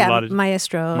 right? There's a lot of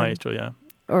maestro. Maestro, yeah.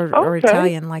 Or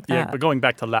Italian like that. Yeah, but going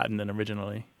back to Latin then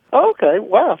originally. Okay,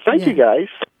 wow. Thank you, guys.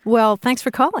 Well, thanks for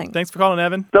calling. Thanks for calling,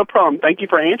 Evan. No problem. Thank you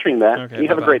for answering that. Okay, you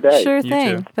have a great day. Sure You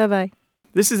thing. too. Bye-bye.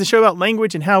 This is a show about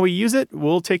language and how we use it.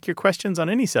 We'll take your questions on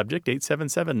any subject,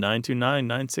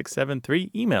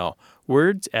 877-929-9673. Email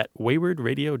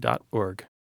words@waywardradio.org.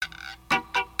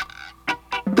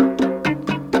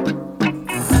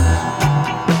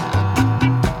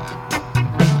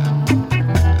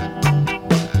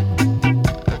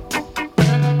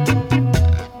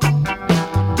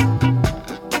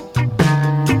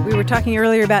 Talking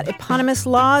earlier about eponymous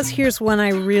laws. Here's one I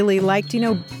really liked. Do you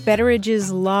know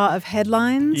Betteridge's Law of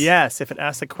Headlines? Yes. If it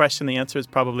asks a question, the answer is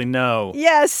probably no.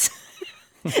 Yes.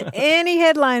 Any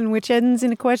headline which ends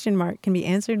in a question mark can be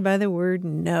answered by the word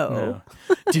no.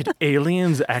 Did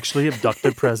aliens actually abduct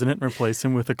the president and replace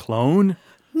him with a clone?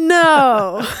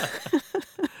 No.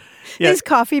 Is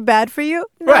coffee bad for you?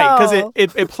 No. Right, because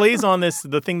it plays on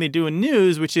the thing they do in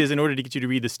news, which is in order to get you to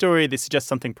read the story, they suggest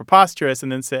something preposterous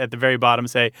and then say, at the very bottom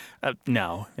say,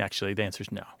 no. Actually, the answer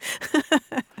is no.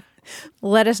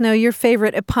 Let us know your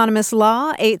favorite eponymous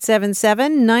law,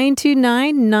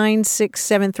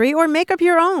 877-929-9673, or make up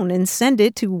your own and send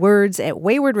it to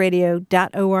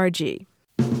words@waywardradio.org.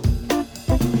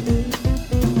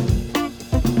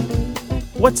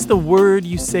 What's the word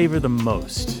you savor the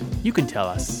most? You can tell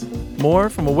us.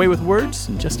 More from A Way with Words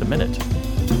in just a minute.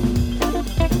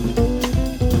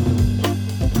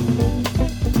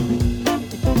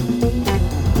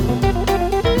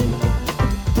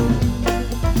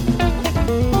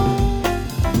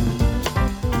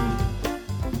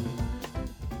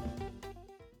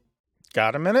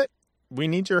 Got a minute? We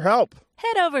need your help.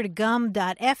 Head over to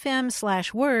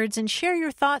gum.fm/words and share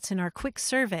your thoughts in our quick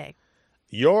survey.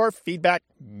 Your feedback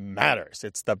matters.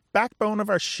 It's the backbone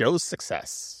of our show's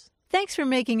success. Thanks for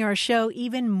making our show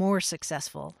even more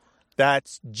successful.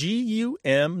 That's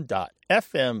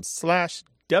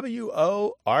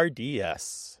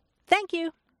gum.fm/WORDS. Thank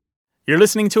you. You're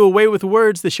listening to A Way with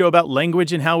Words, the show about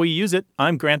language and how we use it.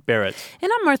 I'm Grant Barrett.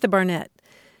 And I'm Martha Barnett.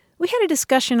 We had a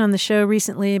discussion on the show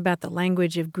recently about the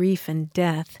language of grief and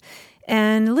death.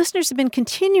 And listeners have been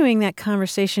continuing that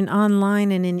conversation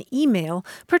online and in email,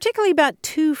 particularly about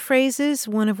 2 phrases,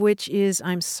 one of which is,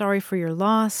 I'm sorry for your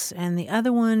loss, and the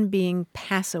other one being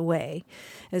pass away,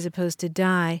 as opposed to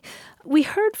die. We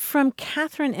heard from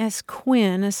Catherine S.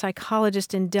 Quinn, a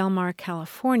psychologist in Del Mar,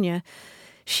 California.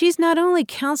 She's not only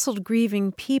counseled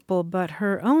grieving people, but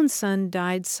her own son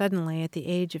died suddenly at the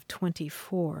age of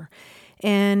 24.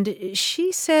 And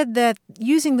she said that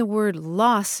using the word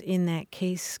loss in that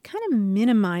case kind of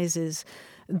minimizes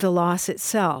the loss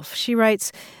itself. She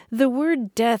writes, the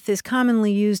word death is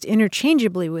commonly used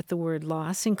interchangeably with the word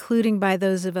loss, including by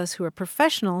those of us who are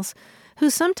professionals, who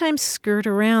sometimes skirt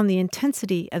around the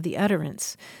intensity of the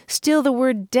utterance. Still, the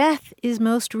word death is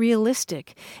most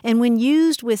realistic, and when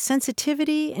used with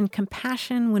sensitivity and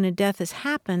compassion when a death has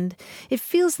happened, it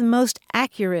feels the most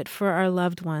accurate for our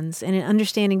loved ones and in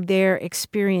understanding their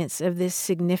experience of this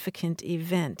significant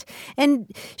event.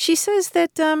 And she says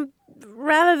that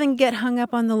rather than get hung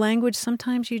up on the language,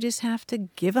 sometimes you just have to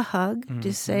give a hug,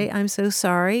 just say, I'm so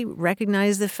sorry,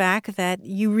 recognize the fact that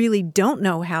you really don't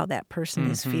know how that person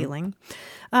is feeling.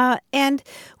 And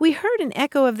we heard an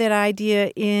echo of that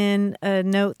idea in a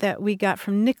note that we got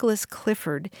from Nicholas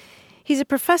Clifford. He's a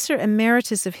professor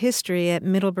emeritus of history at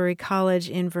Middlebury College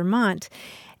in Vermont.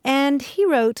 And he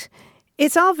wrote,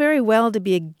 "It's all very well to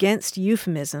be against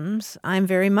euphemisms. I'm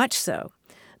very much so.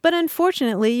 But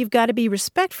unfortunately, you've got to be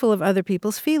respectful of other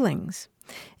people's feelings.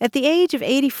 At the age of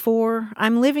 84,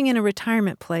 I'm living in a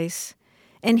retirement place.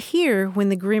 And here, when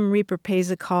the Grim Reaper pays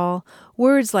a call,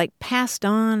 words like passed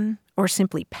on or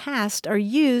simply past are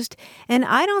used, and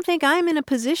I don't think I'm in a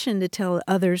position to tell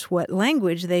others what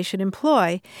language they should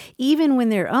employ, even when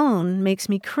their own makes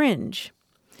me cringe."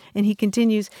 And he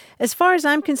continues, "As far as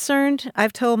I'm concerned,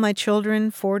 I've told my children,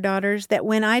 4 daughters, that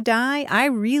when I die, I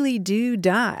really do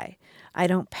die. I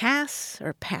don't pass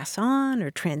or pass on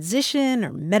or transition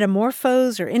or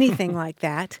metamorphose or anything like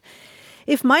that.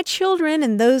 If my children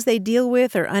and those they deal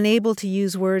with are unable to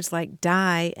use words like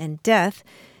die and death,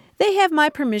 they have my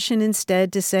permission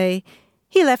instead to say,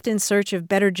 he left in search of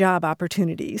better job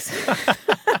opportunities."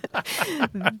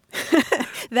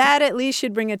 That at least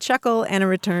should bring a chuckle and a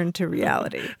return to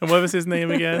reality. And what was his name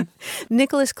again?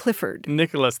 Nicholas Clifford.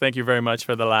 Nicholas, thank you very much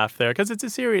for the laugh there, because it's a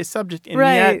serious subject, and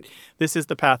Right. yet this is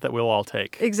the path that we'll all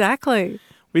take. Exactly.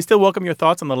 We still welcome your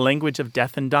thoughts on the language of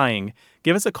death and dying.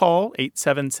 Give us a call,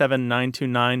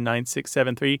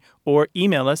 877-929-9673, or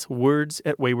email us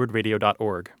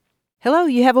words@waywardradio.org. Hello,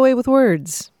 you have a way with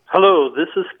words. Hello, this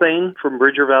is Thane from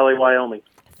Bridger Valley, Wyoming.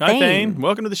 Hi, Thane.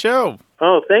 Welcome to the show.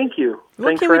 Oh, thank you. What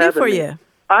Thanks can for we do having for me. you?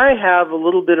 I have a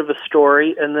little bit of a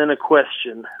story and then a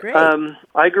question. Great.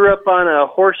 I grew up on a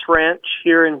horse ranch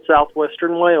here in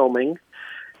southwestern Wyoming,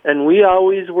 and we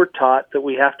always were taught that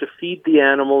we have to feed the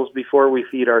animals before we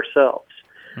feed ourselves.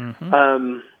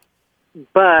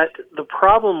 But the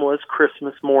problem was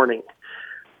Christmas morning.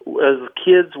 As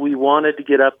kids, we wanted to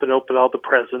get up and open all the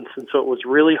presents, and so it was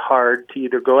really hard to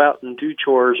either go out and do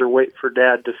chores or wait for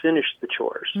Dad to finish the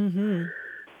chores.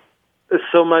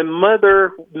 So my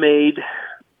mother made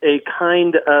a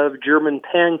kind of German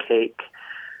pancake.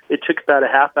 It took about a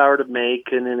half hour to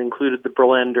make, and it included the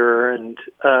blender, and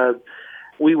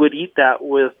we would eat that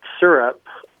with syrup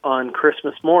on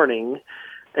Christmas morning,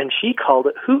 and she called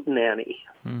it Hootenanny.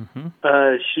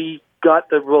 She got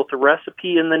both the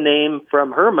recipe and the name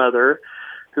from her mother,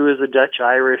 who is a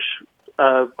Dutch-Irish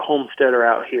homesteader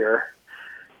out here.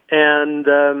 And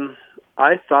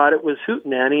I thought it was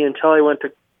Hootenanny until I went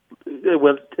to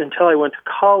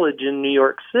college in New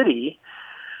York City,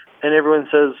 and everyone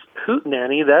says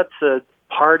Hootenanny, that's a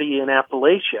party in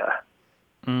Appalachia.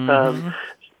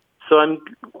 So I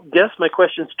guess my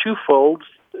question's twofold.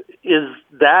 Is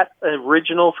that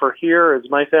original for here? Is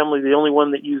my family the only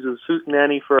one that uses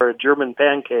Hootenanny for a German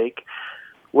pancake?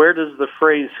 Where does the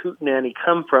phrase Hootenanny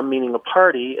come from, meaning a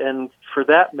party? And for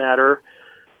that matter,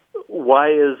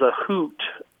 why is a hoot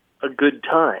a good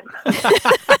time?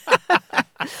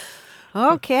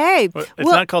 Okay. It's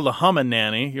not called a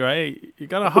humananny, right? You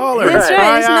got to holler. That's cry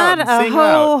right. It's out not and a sing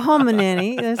whole out.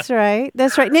 homonanny. That's right.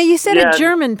 That's right. Now, you said a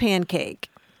German pancake.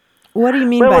 What do you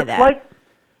mean by Well, that?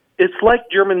 it's like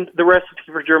the recipe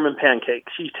for German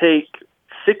pancakes. You take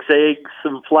 6 eggs,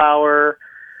 some flour,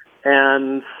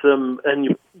 and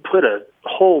you put a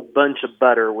whole bunch of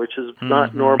butter, which is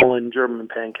not normal in German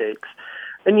pancakes.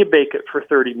 And you bake it for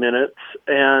 30 minutes,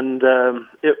 and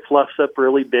it fluffs up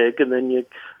really big, and then you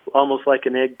almost like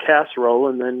an egg casserole,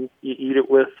 and then you eat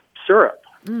it with syrup.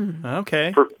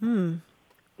 Okay.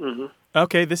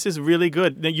 Okay, this is really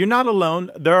good. Now, you're not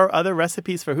alone. There are other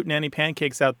recipes for Hootenanny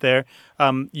pancakes out there.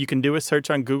 You can do a search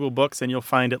on Google Books, and you'll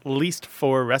find at least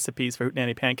 4 recipes for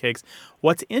Hootenanny pancakes.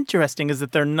 What's interesting is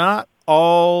that they're not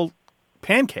all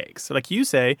pancakes. Like you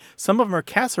say, some of them are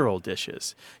casserole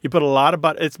dishes. You put a lot of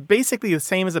butter. It's basically the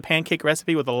same as a pancake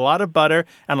recipe with a lot of butter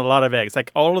and a lot of eggs.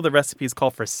 Like all of the recipes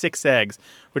call for 6 eggs,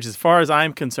 which as far as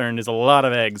I'm concerned is a lot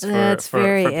of eggs for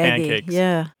pancakes. Eggy.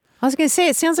 Yeah. I was going to say,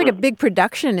 it sounds like a big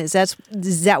production. Is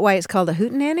that why it's called a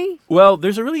Hootenanny? Well,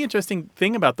 there's a really interesting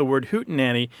thing about the word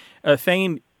Hootenanny.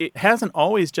 Thane, it hasn't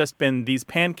always just been these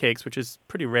pancakes, which is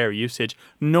pretty rare usage,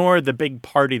 nor the big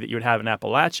party that you would have in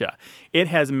Appalachia. It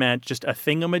has meant just a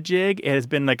thingamajig. It has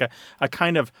been like a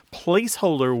kind of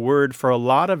placeholder word for a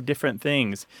lot of different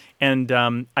things. And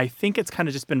I think it's kind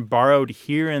of just been borrowed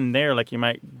here and there, like you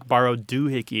might borrow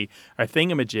doohickey or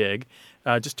thingamajig,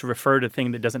 just to refer to a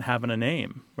thing that doesn't have a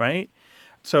name, right?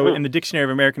 So in the Dictionary of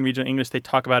American Regional English, they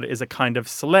talk about it as a kind of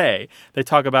sleigh. They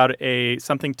talk about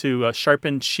something to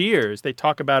sharpen shears. They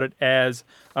talk about it as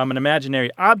an imaginary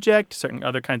object, certain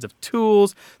other kinds of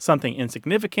tools, something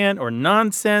insignificant or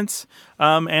nonsense,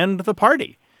 and the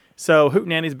party. So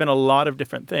Hootenanny's been a lot of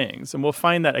different things. And we'll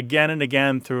find that again and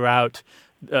again throughout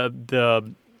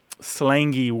the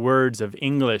slangy words of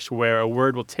English, where a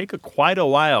word will take quite a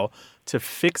while to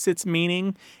fix its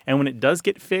meaning. And when it does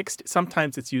get fixed,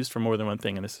 sometimes it's used for more than one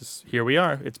thing. And here we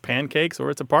are. It's pancakes or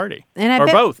it's a party. Or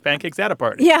both, pancakes at a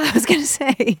party. Yeah, I was going to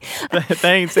say.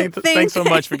 Thanks so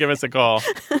much for giving us a call.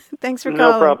 Thanks for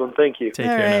calling. No problem. Thank you. Take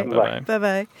care now. Bye-bye.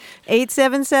 Bye-bye.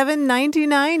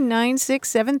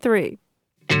 877-929-9673.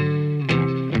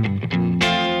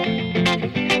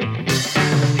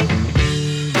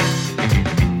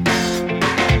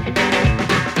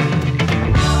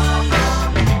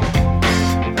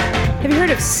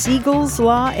 Of Siegel's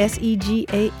Law,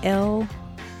 S-E-G-A-L,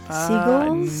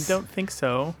 Siegel's? I don't think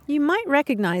so. You might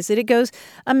recognize it. It goes,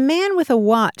 a man with a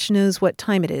watch knows what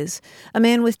time it is. A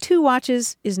man with two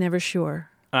watches is never sure.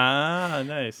 Ah,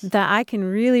 nice. That I can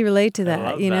really relate to that.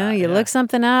 I love You know, that, you yeah. look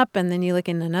something up and then you look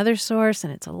in another source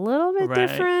and it's a little bit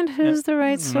different. Who's the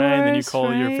right source? Right, and then you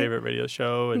call your favorite radio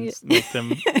show and make them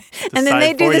decide and then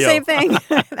they do for the you. same thing.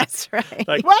 That's right.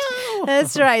 Like, wow!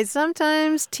 That's right.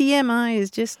 Sometimes TMI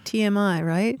is just TMI,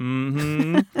 right?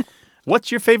 Mm-hmm.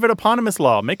 What's your favorite eponymous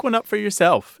law? Make one up for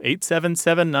yourself.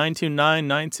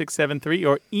 877-929-9673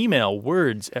 or email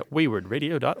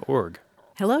words@waywardradio.org.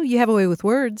 Hello, you have a way with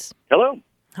words. Hello.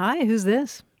 Hi, who's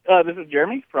this? This is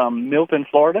Jeremy from Milton,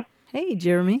 Florida. Hey,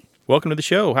 Jeremy. Welcome to the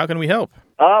show. How can we help?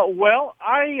 Well,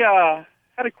 I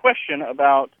had a question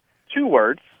about two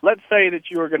words. Let's say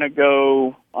that you were going to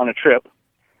go on a trip,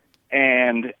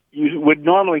 and you would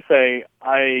normally say,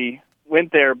 I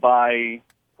went there by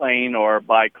plane or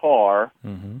by car,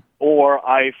 or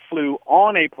I flew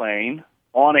on a plane,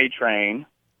 on a train,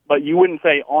 but you wouldn't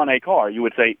say on a car. You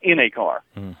would say in a car.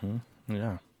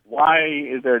 Yeah. Why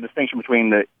is there a distinction between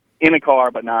the in a car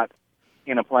but not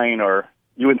in a plane, or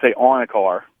you wouldn't say on a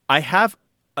car? I have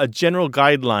a general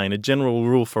guideline, a general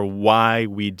rule for why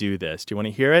we do this. Do you want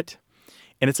to hear it?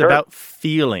 And it's about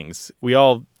feelings. We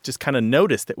all just kind of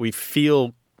notice that we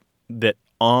feel that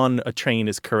on a train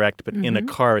is correct, but in a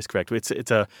car is correct.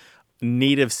 It's a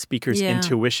native speaker's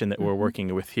intuition that we're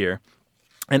working with here.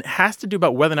 And it has to do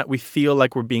about whether or not we feel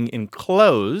like we're being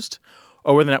enclosed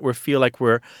or whether or not we feel like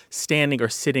we're standing or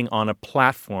sitting on a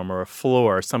platform or a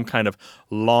floor or some kind of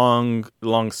long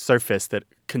surface that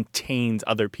contains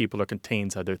other people or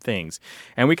contains other things.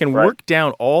 And we can work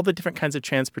down all the different kinds of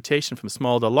transportation from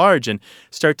small to large and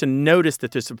start to notice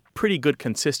that there's a pretty good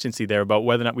consistency there about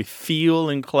whether or not we feel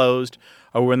enclosed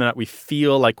or whether or not we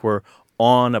feel like we're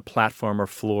on a platform or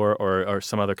floor or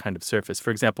some other kind of surface.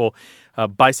 For example,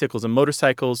 bicycles and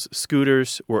motorcycles,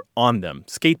 scooters, we're on them.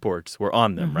 Skateboards, we're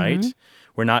on them, right?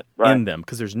 We're not in them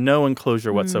because there's no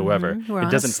enclosure whatsoever. We're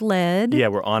on a sled. Yeah,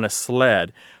 we're on a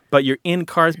sled. But you're in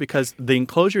cars because the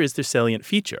enclosure is their salient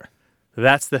feature.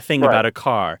 That's the thing about a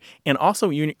car. And also,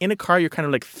 you're in a car, you're kind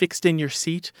of like fixed in your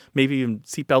seat, maybe even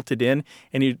seatbelted in,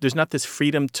 and there's not this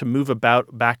freedom to move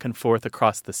about back and forth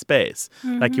across the space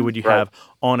like you would have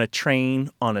on a train,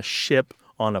 on a ship,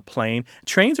 on a plane.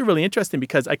 Trains are really interesting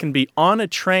because I can be on a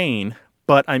train,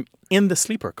 but I'm in the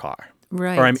sleeper car.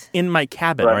 Right. Or I'm in my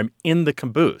cabin, or I'm in the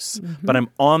caboose, but I'm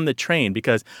on the train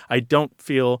because I don't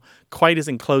feel quite as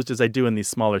enclosed as I do in these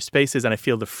smaller spaces, and I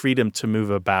feel the freedom to move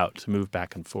about, to move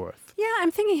back and forth. Yeah,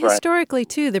 I'm thinking historically,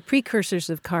 too, the precursors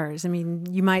of cars. I mean,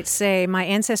 you might say my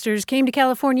ancestors came to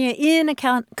California in a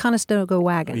Conestoga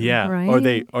wagon. Yeah,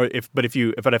 right?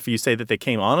 If you say that they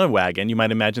came on a wagon, you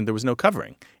might imagine there was no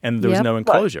covering and there was no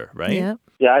enclosure, right? Yep.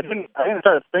 Yeah, I didn't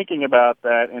start thinking about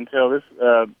that until this.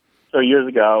 So years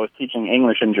ago, I was teaching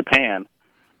English in Japan,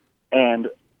 and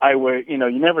I would, you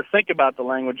never think about the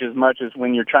language as much as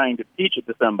when you're trying to teach it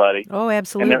to somebody. Oh,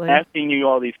 absolutely. And they're asking you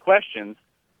all these questions,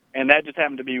 and that just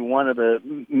happened to be one of the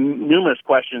numerous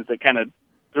questions that kind of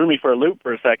threw me for a loop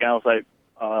for a second. I was like,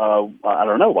 I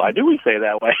don't know. Why do we say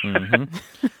that way?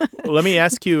 Well, let me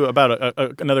ask you about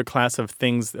another class of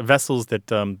things, vessels that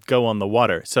go on the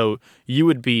water. So you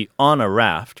would be on a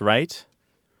raft, right?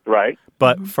 Right.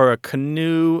 But for a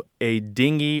canoe, a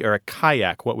dinghy, or a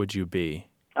kayak, what would you be?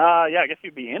 Yeah, I guess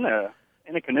you'd be in a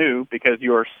canoe because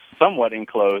you're somewhat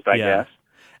enclosed, I guess.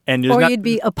 And you'd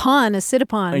be sit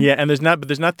upon. Yeah, and there's not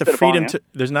the freedom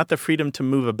there's not the freedom to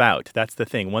move about. That's the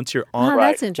thing. Once you're on,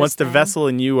 that's interesting. Once the vessel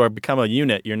and you become a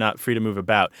unit, you're not free to move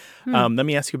about. Let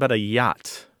me ask you about a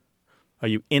yacht. Are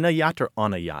you in a yacht or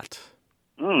on a yacht?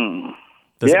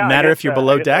 Does it matter if you're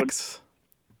below decks?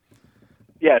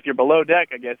 Yeah, if you're below deck,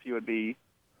 I guess you would be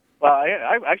Well,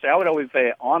 I would always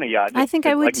say on a yacht. I think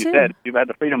I would like too. You said, if you've had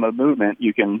the freedom of movement,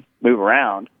 you can move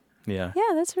around. Yeah. Yeah,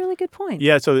 that's a really good point.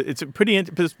 Yeah, so it's a pretty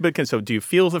so do you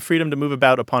feel the freedom to move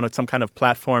about upon some kind of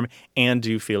platform, and do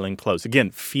you feel enclosed?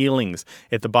 Again, feelings.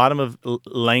 At the bottom of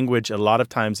language a lot of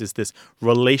times is this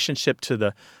relationship to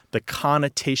the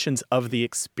connotations of the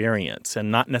experience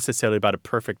and not necessarily about a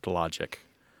perfect logic.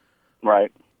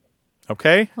 Right.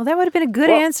 Okay? Well, that would have been a good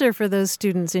answer for those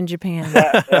students in Japan.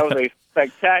 That was a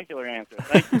spectacular answer.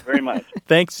 Thank you very much.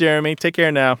 Thanks, Jeremy. Take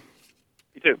care now.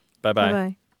 You too. Bye-bye.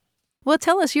 Bye-bye. Well,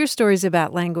 tell us your stories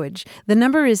about language. The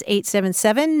number is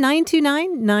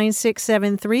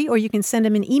 877-929-9673, or you can send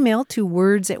them an email to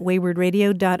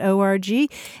words@waywardradio.org.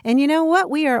 And you know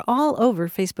what? We are all over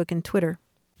Facebook and Twitter.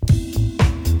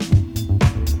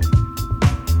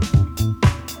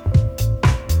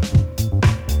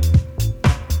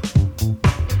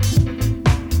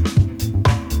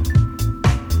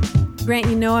 Grant,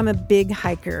 you know I'm a big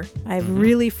hiker. I've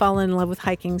really fallen in love with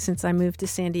hiking since I moved to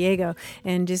San Diego.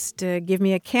 And just give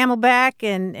me a camelback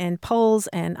and poles,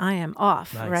 and I am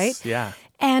off, Nice. right? Yeah.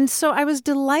 And so I was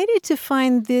delighted to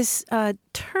find this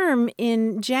term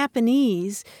in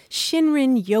Japanese,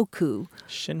 Shinrin Yoku.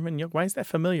 Shinrin Yoku. Why is that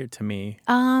familiar to me?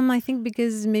 I think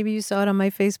because maybe you saw it on my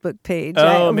Facebook page.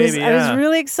 Oh, I maybe, yeah. was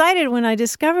really excited when I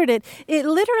discovered it. It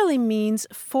literally means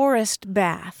forest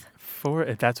bath.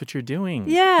 That's what you're doing.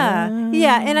 Yeah,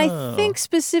 yeah. And I Oh. think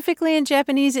specifically in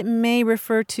Japanese, it may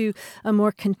refer to a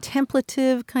more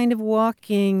contemplative kind of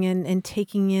walking and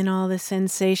taking in all the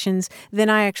sensations than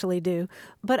I actually do.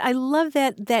 But I love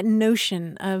that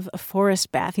notion of a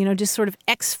forest bath, just sort of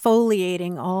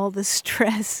exfoliating all the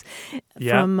stress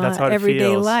from that's how it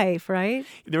everyday feels. life, right?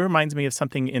 It reminds me of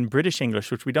something in British English,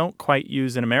 which we don't quite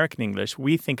use in American English.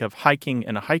 We think of hiking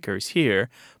and hikers here,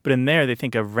 but in there they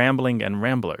think of rambling and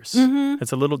ramblers. Mm-hmm.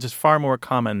 It's a little just far more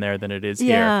common there than it is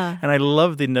Yeah. here. And I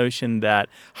love the notion that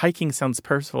hiking sounds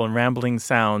personal and rambling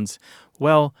sounds,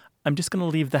 well, I'm just going to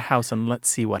leave the house and let's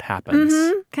see what happens.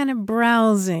 Mm-hmm. Kind of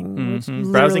browsing, which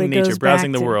literally Browsing nature, goes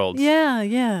browsing back the to- world.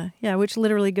 Yeah, which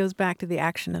literally goes back to the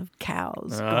action of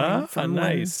cows going from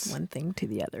nice. one thing to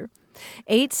the other.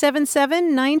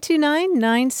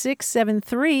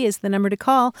 877-929-9673 is the number to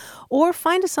call, or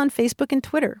find us on Facebook and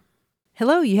Twitter.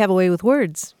 Hello, you have a way with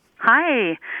words.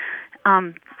 Hi.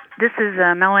 This is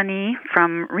Melanie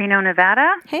from Reno,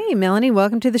 Nevada. Hey, Melanie,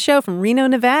 welcome to the show from Reno,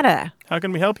 Nevada. How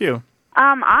can we help you?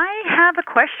 I have a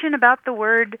question about the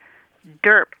word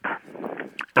derp.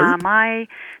 My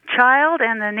child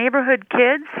and the neighborhood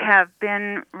kids have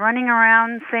been running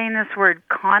around saying this word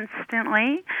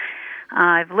constantly.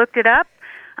 I've looked it up,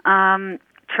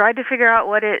 tried to figure out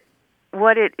what it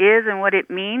is and what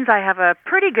it means. I have a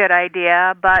pretty good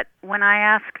idea, but when I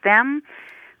ask them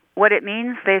what it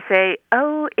means, they say,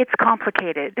 "Oh, it's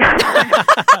complicated."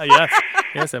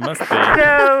 Yes, it must be.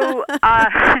 So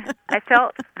I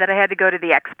felt that I had to go to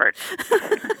the experts.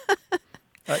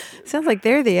 Sounds like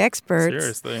they're the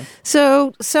experts. Seriously.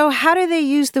 So how do they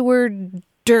use the word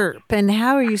derp, and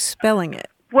how are you spelling it?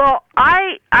 Well,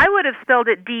 I would have spelled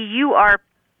it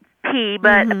D-U-R-P,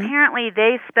 but apparently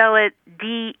they spell it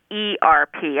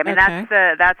D-E-R-P. I mean, Okay.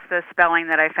 that's the spelling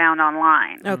that I found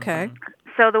online. Okay.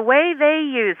 So the way they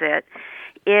use it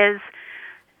is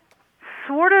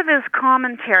sort of as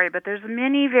commentary, but there's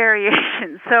many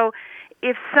variations. So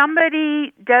if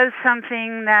somebody does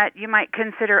something that you might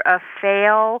consider a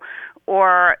fail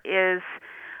or is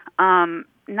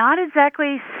not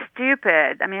exactly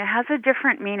stupid, I mean, it has a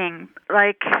different meaning.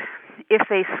 Like if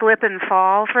they slip and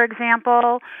fall, for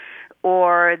example,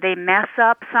 or they mess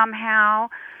up somehow,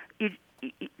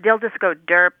 they'll just go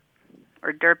derp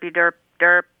or derpy derp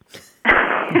derp.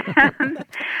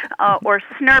 Or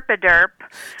snurp-a-derp.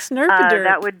 Snurp-a-derp.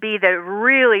 That would be the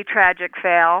really tragic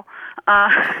fail.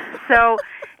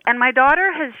 And my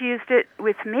daughter has used it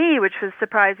with me, which was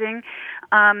surprising.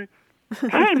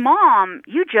 Hey, Mom,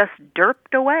 you just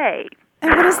derped away.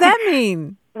 And what does that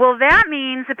mean? Well, that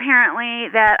means apparently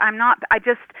that I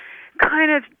just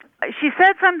kind of, she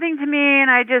said something to me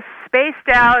and I just spaced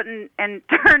out and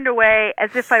turned away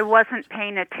as if I wasn't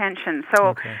paying attention.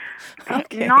 So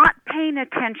Okay. not paying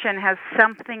attention has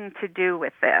something to do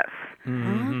with this.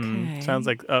 Okay. Sounds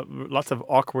like lots of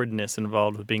awkwardness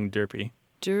involved with being derpy.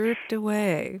 Derped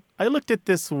away. I looked at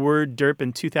this word derp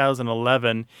in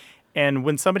 2011, and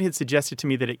when somebody had suggested to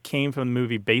me that it came from the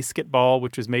movie Basketball,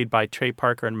 which was made by Trey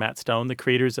Parker and Matt Stone, the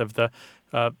creators of the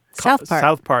South Park.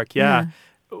 South Park, yeah.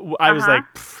 I was like,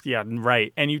 yeah,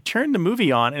 right. And you turn the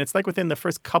movie on, and it's like within the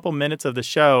first couple minutes of the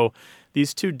show,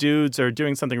 these two dudes are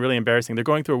doing something really embarrassing. They're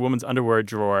going through a woman's underwear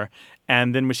drawer,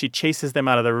 and then when she chases them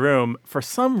out of the room, for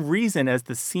some reason, as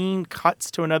the scene cuts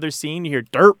to another scene, you hear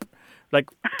derp, like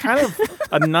kind of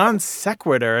a non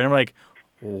sequitur. And I'm like,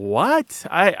 what?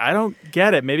 I don't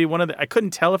get it. Maybe I couldn't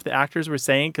tell if the actors were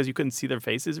saying because you couldn't see their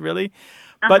faces really.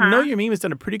 But Know Your Meme has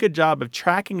done a pretty good job of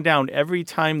tracking down every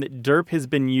time that derp has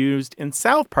been used in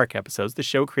South Park episodes, the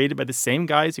show created by the same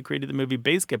guys who created the movie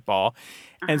Basketball.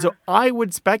 And so I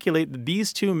would speculate that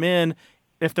these two men,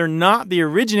 if they're not the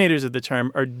originators of the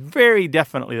term, are very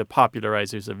definitely the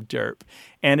popularizers of derp.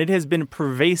 And it has been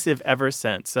pervasive ever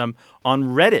since. On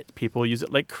Reddit, people use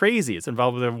it like crazy. It's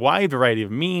involved with a wide variety of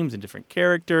memes and different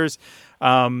characters.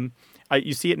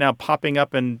 You see it now popping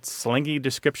up in slangy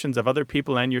descriptions of other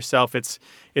people and yourself. It's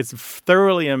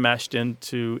thoroughly enmeshed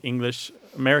into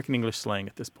American English slang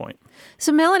at this point.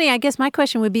 So, Melanie, I guess my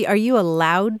question would be, are you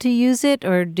allowed to use it,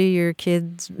 or does your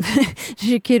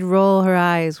kid roll her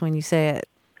eyes when you say it?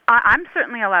 I'm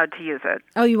certainly allowed to use it.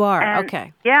 Oh, you are? And,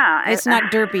 okay. Yeah. It's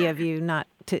not derpy of you not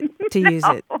to use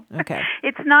it. Okay.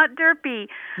 It's not derpy.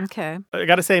 Okay. I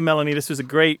got to say, Melanie, this was a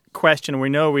great question. We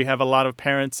know we have a lot of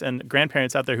parents and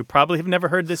grandparents out there who probably have never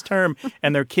heard this term,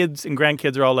 and their kids and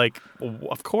grandkids are all like, well,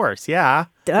 of course, yeah.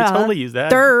 Duh. We totally use that.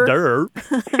 Derp.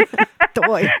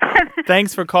 Derp.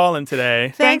 Thanks for calling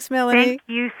today. Thanks, Melanie. Thank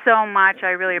you so much.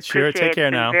 I really appreciate it. Sure, take care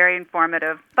It's been now. very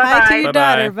informative. Bye-bye. Bye to your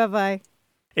daughter. Bye-bye.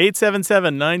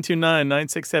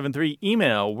 877-929-9673.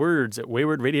 Email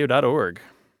words@waywardradio.org.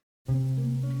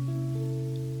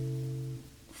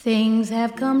 Things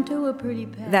have come to a pretty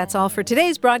pass. That's all for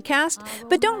today's broadcast,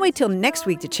 but don't wait till next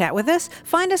week to chat with us.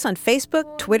 Find us on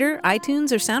Facebook, Twitter,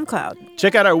 iTunes, or SoundCloud.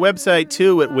 Check out our website,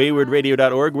 too, at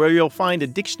waywardradio.org, where you'll find a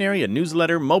dictionary, a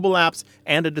newsletter, mobile apps,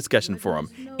 and a discussion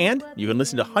forum. And you can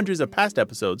listen to hundreds of past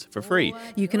episodes for free.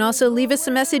 You can also leave us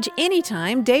a message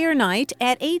anytime, day or night,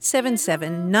 at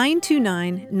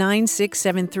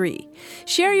 877-929-9673.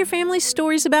 Share your family's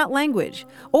stories about language,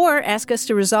 or ask us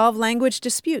to resolve language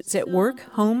disputes at work,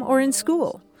 home, or in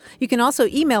school. You can also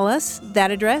email us.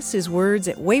 That address is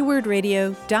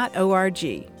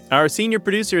words@waywardradio.org. Our senior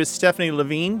producer is Stephanie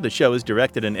Levine. The show is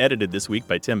directed and edited this week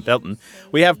by Tim Felton.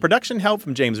 We have production help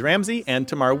from James Ramsey and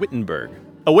Tamar Wittenberg.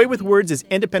 A Way with Words is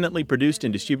independently produced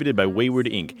and distributed by Wayward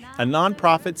Inc., a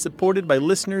nonprofit supported by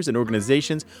listeners and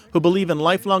organizations who believe in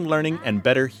lifelong learning and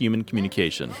better human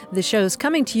communication. The show's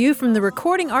coming to you from the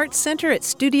Recording Arts Center at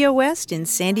Studio West in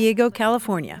San Diego,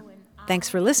 California. Thanks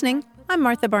for listening. I'm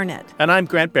Martha Barnett. And I'm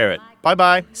Grant Barrett.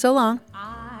 Bye-bye. So long.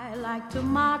 I like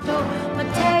tomato,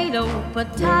 potato,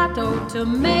 potato,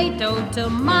 tomato,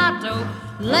 tomato.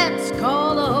 Let's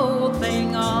call the whole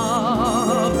thing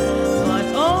off.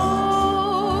 But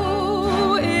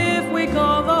oh, if we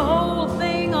call the whole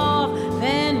thing off,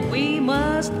 then we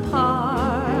must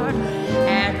part.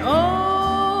 And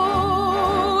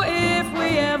oh, if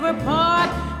we ever part,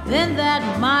 then that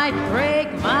might break